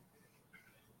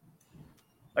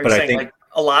 Are you saying like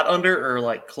a lot under or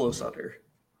like close under?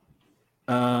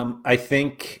 I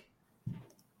think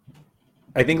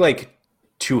like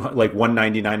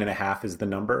 199.5 is the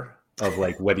number of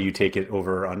like whether you take it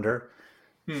over or under.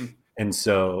 And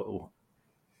so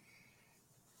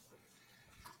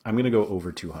I'm going to go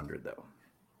over 200 though.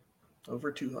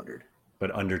 Over 200.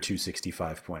 But under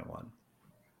 265.1.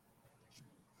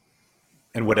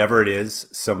 And whatever it is,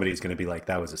 somebody's going to be like,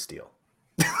 that was a steal.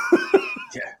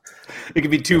 Yeah. It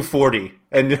could be 240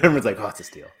 and everyone's like, oh, it's a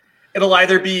steal. It'll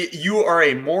either be you are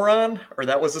a moron or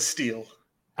that was a steal.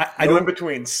 I don't,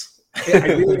 in-betweens. I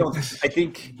really don't. I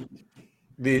think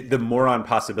the moron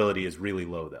possibility is really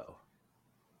low though.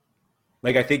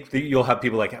 Like I think you'll have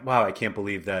people like, wow, I can't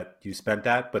believe that you spent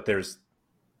that, but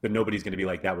nobody's going to be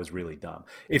like, that was really dumb.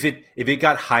 If it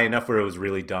got high enough where it was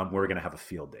really dumb, we're going to have a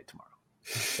field day tomorrow.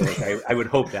 So like, I would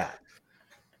hope that.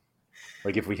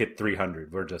 Like if we hit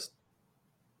 300, we're just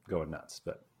going nuts.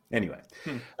 But anyway,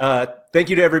 thank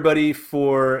you to everybody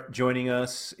for joining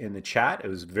us in the chat. It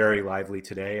was very lively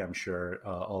today. I'm sure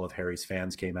all of Harry's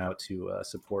fans came out to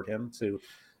support him to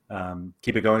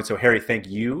keep it going. So Harry, thank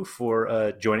you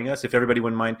for joining us. If everybody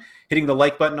wouldn't mind hitting the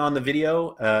like button on the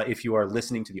video, if you are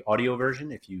listening to the audio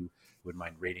version, if you wouldn't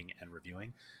mind rating and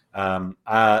reviewing.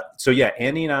 So yeah,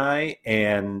 Andy and I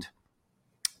and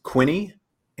Quinny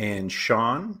and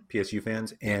Sean, PSU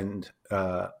fans, and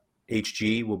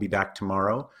HG will be back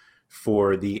tomorrow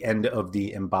for the end of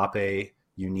the Mbappe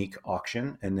unique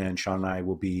auction. And then Sean and I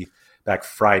will be back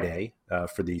Friday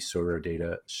for the Sorare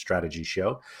Data Strategy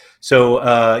Show. So,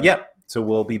 so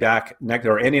we'll be back next,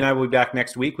 or Andy and I will be back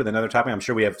next week with another topic. I'm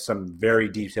sure we have some very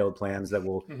detailed plans that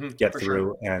we'll get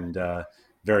through and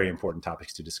very important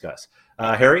topics to discuss.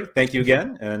 Harry, thank you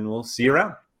again, and we'll see you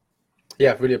around.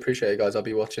 Yeah, really appreciate it, guys. I'll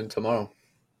be watching tomorrow.